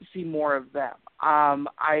would like to see more of them.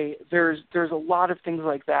 There's a lot of things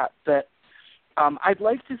like that I'd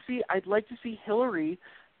like to see. I'd like to see Hillary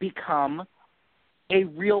become a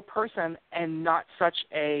real person and not such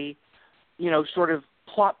a sort of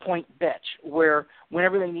plot point bitch where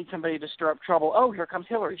whenever they need somebody to stir up trouble, oh, here comes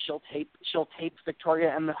Hillary. She'll tape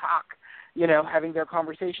Victoria and the Hawk, having their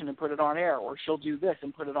conversation and put it on air, or she'll do this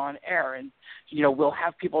and put it on air, and we'll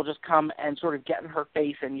have people just come and sort of get in her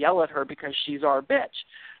face and yell at her because she's our bitch.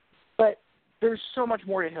 But there's so much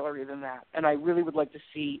more to Hillary than that, and I really would like to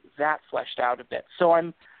see that fleshed out a bit. So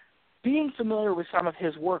I'm being familiar with some of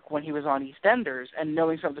his work when he was on EastEnders and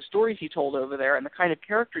knowing some of the stories he told over there and the kind of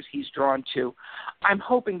characters he's drawn to, I'm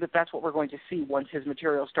hoping that that's what we're going to see once his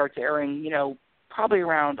material starts airing, probably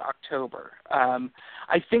around October.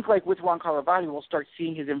 I think like with Ron Carlivati, we'll start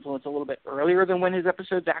seeing his influence a little bit earlier than when his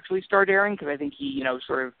episodes actually start airing, because I think he,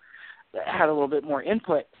 sort of had a little bit more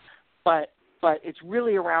input. But it's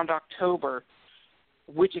really around October,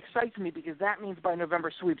 which excites me because that means by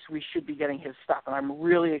November sweeps we should be getting his stuff, and I'm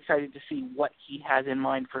really excited to see what he has in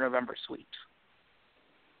mind for November sweeps.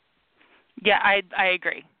 Yeah, I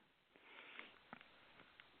agree.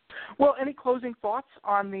 Well, any closing thoughts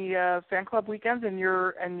on the fan club weekends and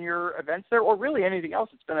your events there, or really anything else?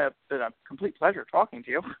 It's been a complete pleasure talking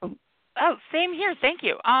to you. Oh, same here. Thank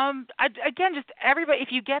you. Again, just everybody, if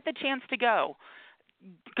you get the chance to go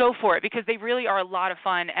for it, because they really are a lot of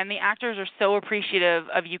fun, and the actors are so appreciative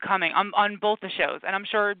of you coming on both the shows, and I'm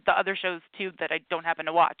sure the other shows too that I don't happen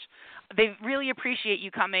to watch. They really appreciate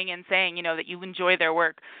you coming and saying, that you enjoy their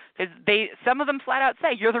work, because some of them flat out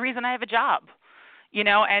say, "You're the reason I have a job."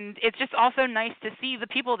 And it's just also nice to see the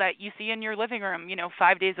people that you see in your living room,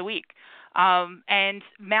 5 days a week. And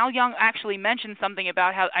Mal Young actually mentioned something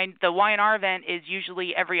about how the Y&R event is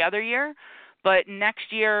usually every other year, but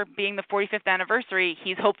next year, being the 45th anniversary,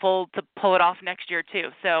 he's hopeful to pull it off next year too.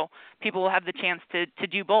 So people will have the chance to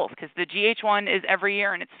do both, because the GH one is every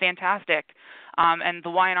year and it's fantastic, and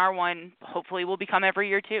the Y&R one hopefully will become every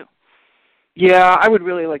year too. Yeah, I would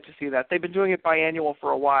really like to see that. They've been doing it biannual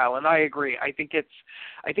for a while, and I agree. I think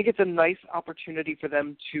it's a nice opportunity for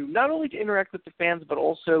them to not only to interact with the fans, but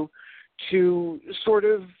also to sort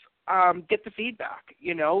of get the feedback.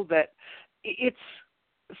 That it's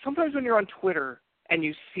sometimes when you're on Twitter and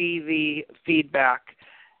you see the feedback,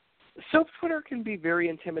 soap Twitter can be very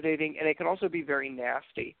intimidating, and it can also be very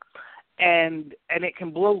nasty. And it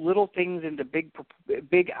can blow little things into big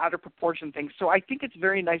out of proportion things. So I think it's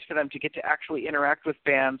very nice for them to get to actually interact with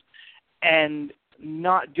fans and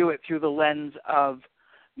not do it through the lens of,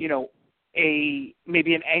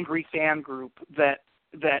 maybe an angry fan group that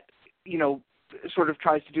sort of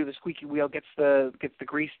tries to do the squeaky wheel gets the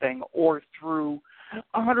grease thing, or through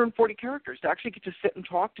 140 characters to actually get to sit and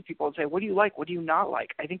talk to people and say, what do you like, what do you not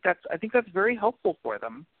like? I think that's very helpful for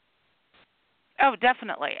them. Oh,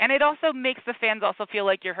 definitely. And it also makes the fans also feel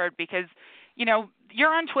like you're heard, because,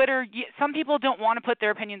 you're on Twitter. Some people don't want to put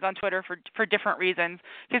their opinions on Twitter for different reasons,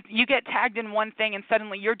 because you get tagged in one thing and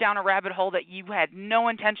suddenly you're down a rabbit hole that you had no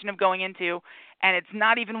intention of going into, and it's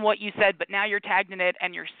not even what you said, but now you're tagged in it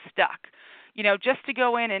and you're stuck. Just to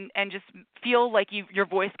go in and just feel like your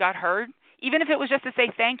voice got heard, even if it was just to say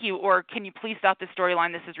thank you or can you please stop this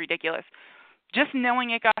storyline, this is ridiculous. Just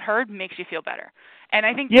knowing it got heard makes you feel better. And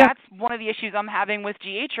I think that's one of the issues I'm having with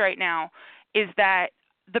GH right now, is that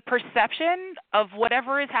the perception of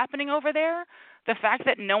whatever is happening over there, the fact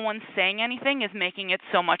that no one's saying anything is making it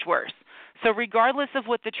so much worse. So regardless of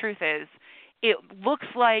what the truth is, it looks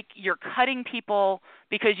like you're cutting people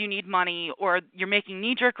because you need money, or you're making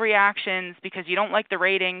knee-jerk reactions because you don't like the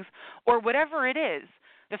ratings, or whatever it is.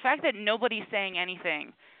 The fact that nobody's saying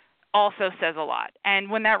anything also says a lot. And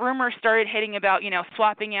when that rumor started hitting about,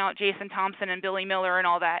 swapping out Jason Thompson and Billy Miller and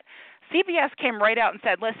all that, CBS came right out and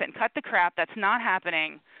said, listen, cut the crap, that's not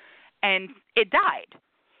happening. And it died.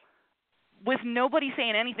 With nobody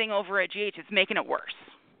saying anything over at GH, it's making it worse.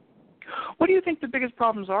 What do you think the biggest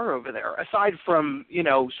problems are over there, aside from,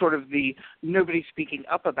 sort of the nobody speaking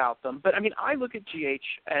up about them? But, I look at GH,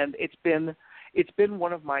 and it's been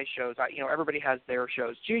one of my shows. Everybody has their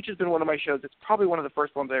shows. GH has been one of my shows. It's probably one of the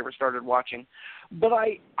first ones I ever started watching. But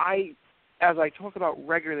as I talk about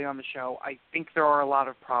regularly on the show, I think there are a lot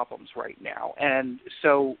of problems right now. And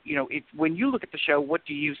so, when you look at the show, what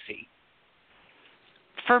do you see?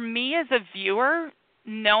 For me as a viewer,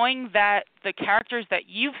 knowing that the characters that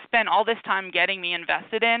you've spent all this time getting me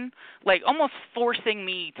invested in, like almost forcing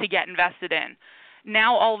me to get invested in,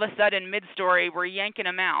 now all of a sudden mid-story we're yanking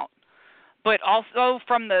them out. But also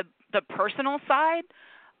from the personal side,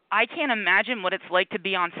 I can't imagine what it's like to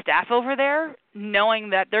be on staff over there, knowing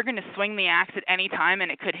that they're going to swing the axe at any time and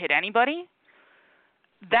it could hit anybody.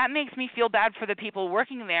 That makes me feel bad for the people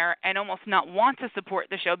working there and almost not want to support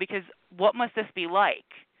the show, because what must this be like,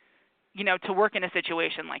 to work in a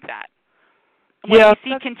situation like that? When you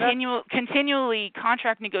see continually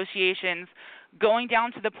contract negotiations going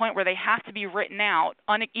down to the point where they have to be written out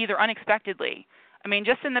either unexpectedly.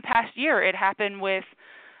 Just in the past year, it happened with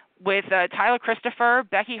Tyler Christopher,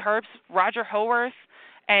 Becky Herbst, Roger Howarth,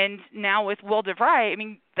 and now with Will DeVry.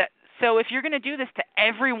 So if you're going to do this to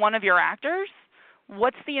every one of your actors,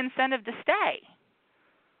 what's the incentive to stay?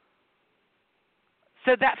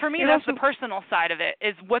 So that, for me, that's the personal side of it,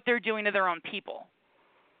 is what they're doing to their own people.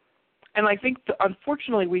 And I think,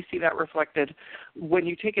 unfortunately, we see that reflected when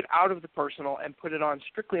you take it out of the personal and put it on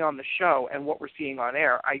strictly on the show and what we're seeing on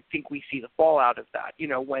air. I think we see the fallout of that,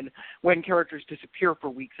 when characters disappear for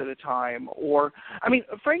weeks at a time. Or,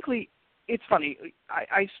 frankly, it's funny.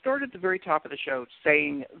 I started at the very top of the show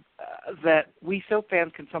saying that we soap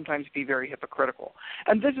fans can sometimes be very hypocritical.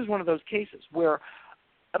 And this is one of those cases where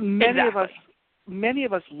many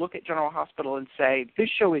of us look at General Hospital and say, this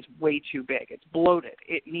show is way too big. It's bloated.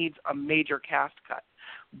 It needs a major cast cut.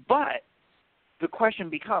 But the question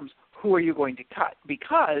becomes, who are you going to cut?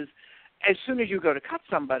 Because as soon as you go to cut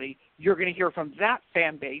somebody, you're going to hear from that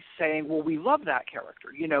fan base saying, well, we love that character.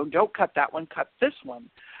 Don't cut that one, cut this one.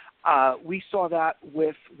 We saw that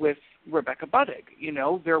with Rebecca Budig. You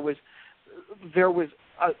know, there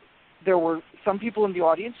were some people in the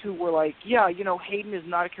audience who were like, yeah, you know, Hayden is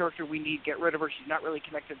not a character we need. Get rid of her. She's not really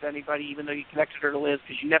connected to anybody, even though you connected her to Liz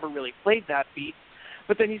because you never really played that beat.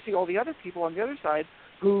 But then you see all the other people on the other side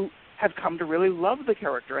who have come to really love the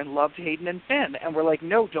character and loved Hayden and Finn, and we're like,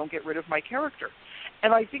 no, don't get rid of my character.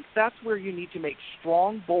 And I think that's where you need to make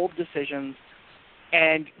strong, bold decisions,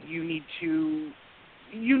 and you need to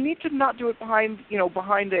not do it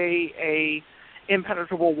behind a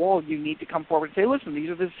impenetrable wall. You need to come forward and say, listen, these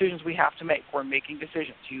are the decisions we have to make. We're making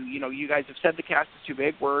decisions. You guys have said the cast is too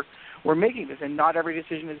big. We're making this, and not every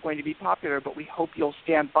decision is going to be popular, but we hope you'll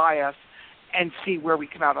stand by us and see where we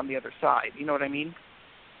come out on the other side. You know what I mean?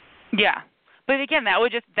 Yeah. But again, that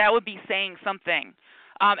would be saying something.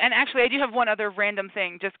 And actually, I do have one other random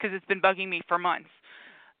thing, just because it's been bugging me for months.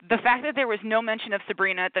 The fact that there was no mention of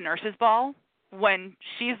Sabrina at the nurses' ball, when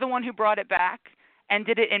she's the one who brought it back and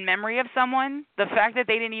did it in memory of someone, the fact that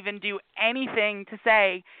they didn't even do anything to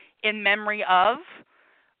say in memory of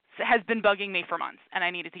has been bugging me for months, and I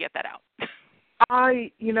needed to get that out.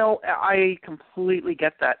 I completely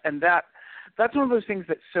get that, and that's one of those things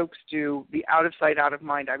that soaps do, the out of sight, out of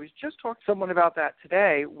mind. I was just talking to someone about that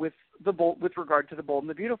today with regard to The Bold and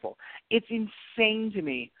the Beautiful. It's insane to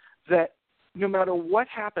me that no matter what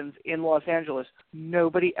happens in Los Angeles,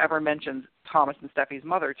 nobody ever mentions Thomas and Steffi's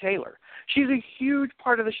mother, Taylor. She's a huge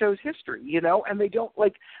part of the show's history, you know, and they don't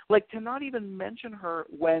like to not even mention her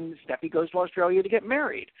when Steffi goes to Australia to get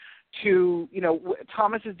married. To, you know,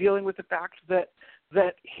 Thomas is dealing with the fact that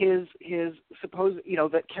his supposed, you know,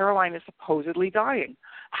 that Caroline is supposedly dying.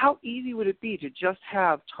 How easy would it be to just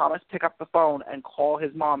have Thomas pick up the phone and call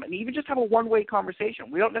his mom and even just have a one-way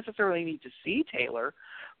conversation? We don't necessarily need to see Taylor,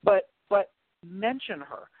 but mention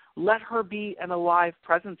her. Let her be an alive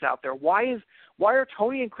presence out there. Why are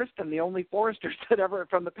Tony and Kristen the only Forresters that ever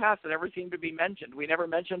from the past that ever seem to be mentioned? We never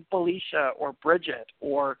mentioned Felicia or Bridget,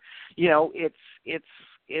 or, you know, it's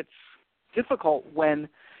difficult when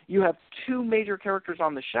you have two major characters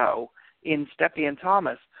on the show in Steffi and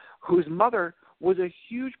Thomas, whose mother was a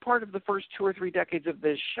huge part of the first 2 or 3 decades of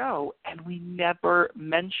this show, and we never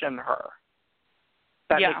mention her.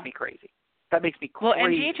 That makes me crazy. That makes me crazy. Well,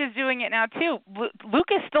 and GH is doing it now, too.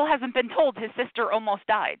 Lucas still hasn't been told his sister almost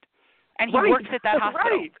died, and he works at that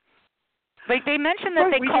hospital. Right. Like, they mentioned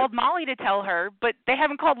that they called Molly to tell her, but they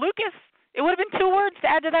haven't called Lucas. It would have been 2 words to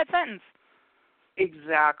add to that sentence.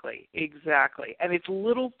 Exactly. And it's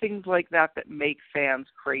little things like that that make fans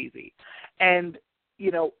crazy. And,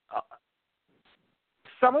 you know,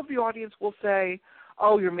 some of the audience will say,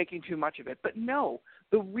 oh, you're making too much of it. But no,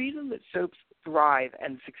 the reason that soaps thrive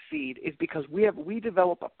and succeed is because we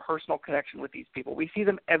develop a personal connection with these people. We see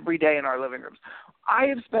them every day in our living rooms.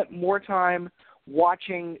 I've spent more time with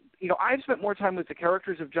the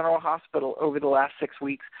characters of General Hospital over the last 6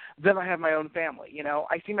 weeks than I have my own family. You know,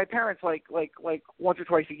 I see my parents like once or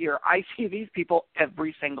twice a year. I see these people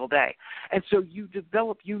every single day. And so you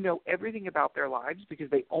know everything about their lives because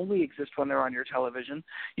they only exist when they're on your television.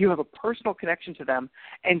 You have a personal connection to them.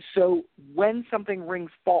 And so when something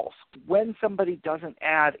rings false, when somebody doesn't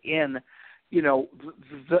add in, you know,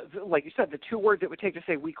 like you said, the 2 words it would take to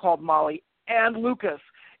say we called Molly and Lucas,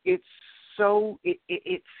 it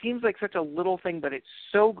seems like such a little thing, but it's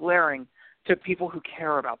so glaring to people who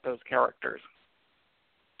care about those characters.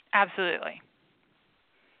 Absolutely.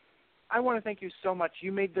 I want to thank you so much.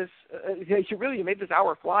 You made this you made this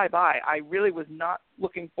hour fly by. I really was not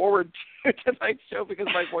looking forward to tonight's show because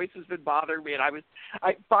my voice has been bothering me, and I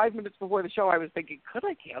 5 minutes before the show I was thinking, could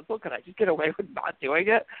I cancel? Could I just get away with not doing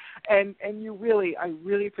it? And I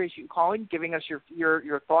really appreciate you calling, giving us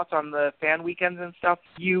your thoughts on the fan weekends and stuff.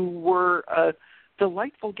 You were a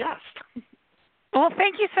delightful guest. Well,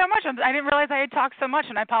 thank you so much. I didn't realize I had talked so much,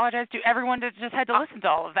 and I apologize to everyone that just had to listen to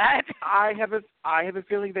all of that. I have a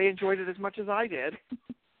feeling they enjoyed it as much as I did.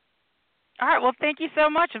 All right. Well, thank you so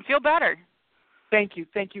much, and feel better. Thank you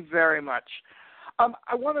very much. I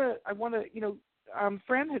want to, you know,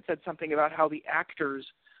 Fran had said something about how the actors,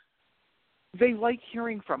 they like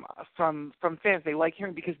hearing from fans. They like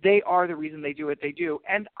hearing because they are the reason they do what they do,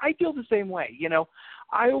 and I feel the same way. You know,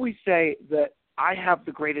 I always say that I have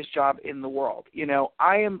the greatest job in the world. You know,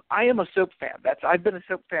 I am a soap fan. I've been a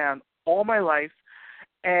soap fan all my life.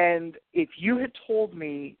 And if you had told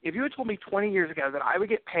me 20 years ago that I would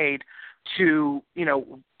get paid to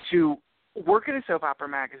work in a soap opera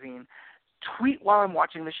magazine, tweet while I'm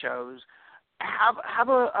watching the shows, have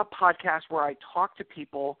a podcast where I talk to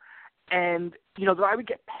people, and, you know, that I would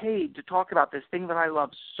get paid to talk about this thing that I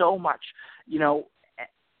love so much, you know,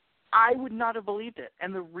 I would not have believed it.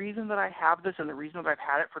 And the reason that I have this and the reason that I've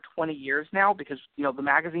had it for 20 years now, because, the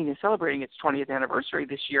magazine is celebrating its 20th anniversary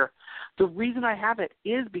this year, the reason I have it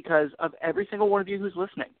is because of every single one of you who's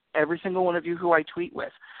listening, every single one of you who I tweet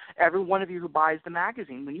with, every one of you who buys the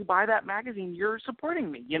magazine. When you buy that magazine, you're supporting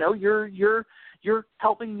me. You're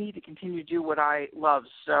helping me to continue to do what I love.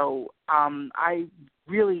 So I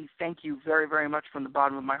really thank you very, very much from the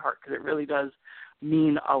bottom of my heart, because it really does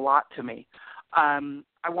mean a lot to me.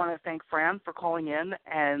 I want to thank Fran for calling in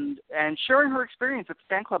and sharing her experience at the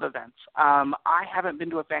fan club events. I haven't been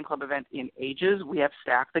to a fan club event in ages. We have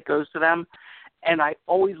staff that goes to them, and I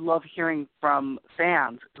always love hearing from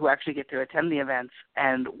fans who actually get to attend the events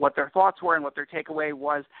and what their thoughts were and what their takeaway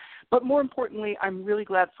was. But more importantly, I'm really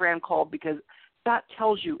glad Fran called, because that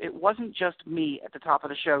tells you it wasn't just me at the top of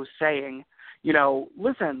the show saying,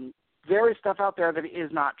 listen, there is stuff out there that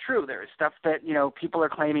is not true. There is stuff that, people are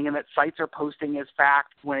claiming and that sites are posting as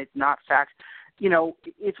fact when it's not fact.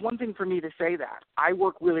 It's one thing for me to say that. I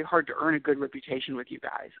work really hard to earn a good reputation with you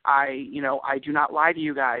guys. I do not lie to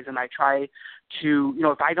you guys, and I try to,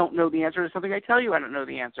 if I don't know the answer to something, I tell you I don't know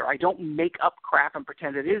the answer. I don't make up crap and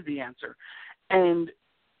pretend it is the answer. And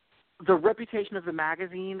the reputation of the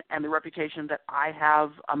magazine and the reputation that I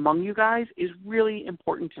have among you guys is really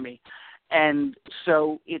important to me. And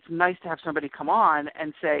so it's nice to have somebody come on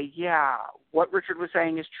and say, yeah, what Richard was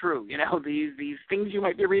saying is true. These things you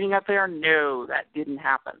might be reading out there, no, that didn't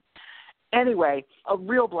happen. Anyway, a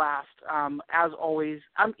real blast, as always.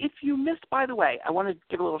 If you missed, by the way, I want to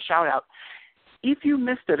give a little shout out. If you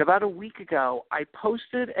missed it, about a week ago, I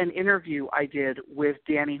posted an interview I did with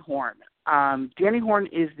Danny Horn. Danny Horn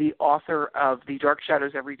is the author of the Dark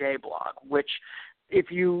Shadows Everyday blog, which if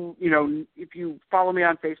you follow me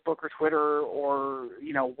on Facebook or Twitter or,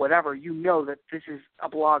 whatever, that this is a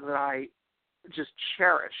blog that I just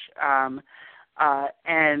cherish.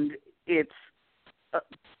 And it's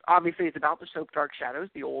obviously it's about the soap Dark Shadows,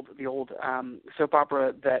 the old soap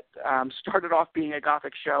opera that started off being a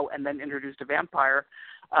gothic show and then introduced a vampire,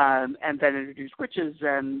 and then introduced witches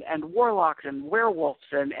and warlocks and werewolves,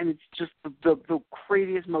 and it's just the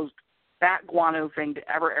craziest, most bat guano thing to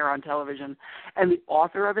ever air on television. And the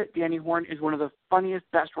author of it, Danny Horn, is one of the funniest,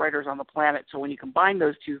 best writers on the planet. So when you combine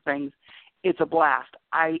those two things, it's a blast.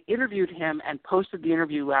 I interviewed him and posted the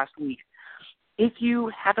interview last week. If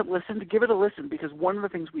you haven't listened, give it a listen, because one of the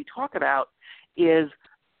things we talk about is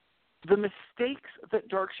the mistakes that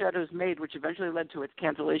Dark Shadows made, which eventually led to its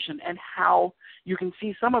cancellation, and how you can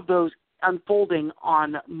see some of those unfolding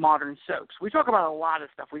on modern soaps. We talk about a lot of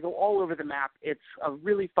stuff. We go all over the map. It's a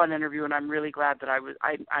really fun interview, and I'm really glad that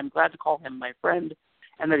I'm glad to call him my friend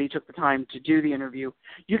and that he took the time to do the interview.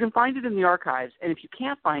 You can find it in the archives, and if you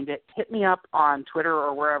can't find it, hit me up on Twitter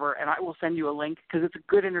or wherever, and I will send you a link, because it's a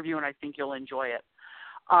good interview, and I think you'll enjoy it.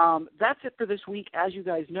 That's it for this week. As you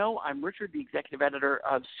guys know, I'm Richard, the executive editor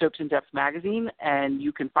of Soaps in Depth magazine, and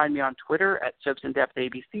you can find me on Twitter at Soaps in Depth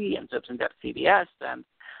ABC and Soaps in Depth CBS, and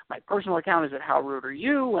my personal account is at How Rude Are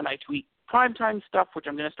You, and I tweet primetime stuff, which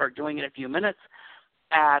I'm going to start doing in a few minutes,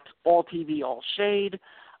 at All TV, All Shade.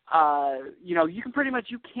 You can pretty much,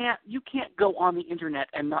 you can't go on the internet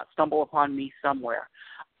and not stumble upon me somewhere.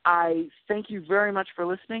 I thank you very much for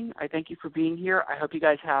listening. I thank you for being here. I hope you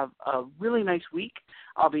guys have a really nice week.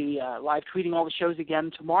 I'll be live tweeting all the shows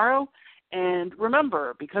again tomorrow. And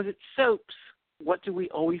remember, because it's soaps, what do we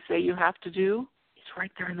always say you have to do? It's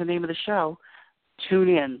right there in the name of the show. Tune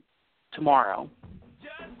in tomorrow.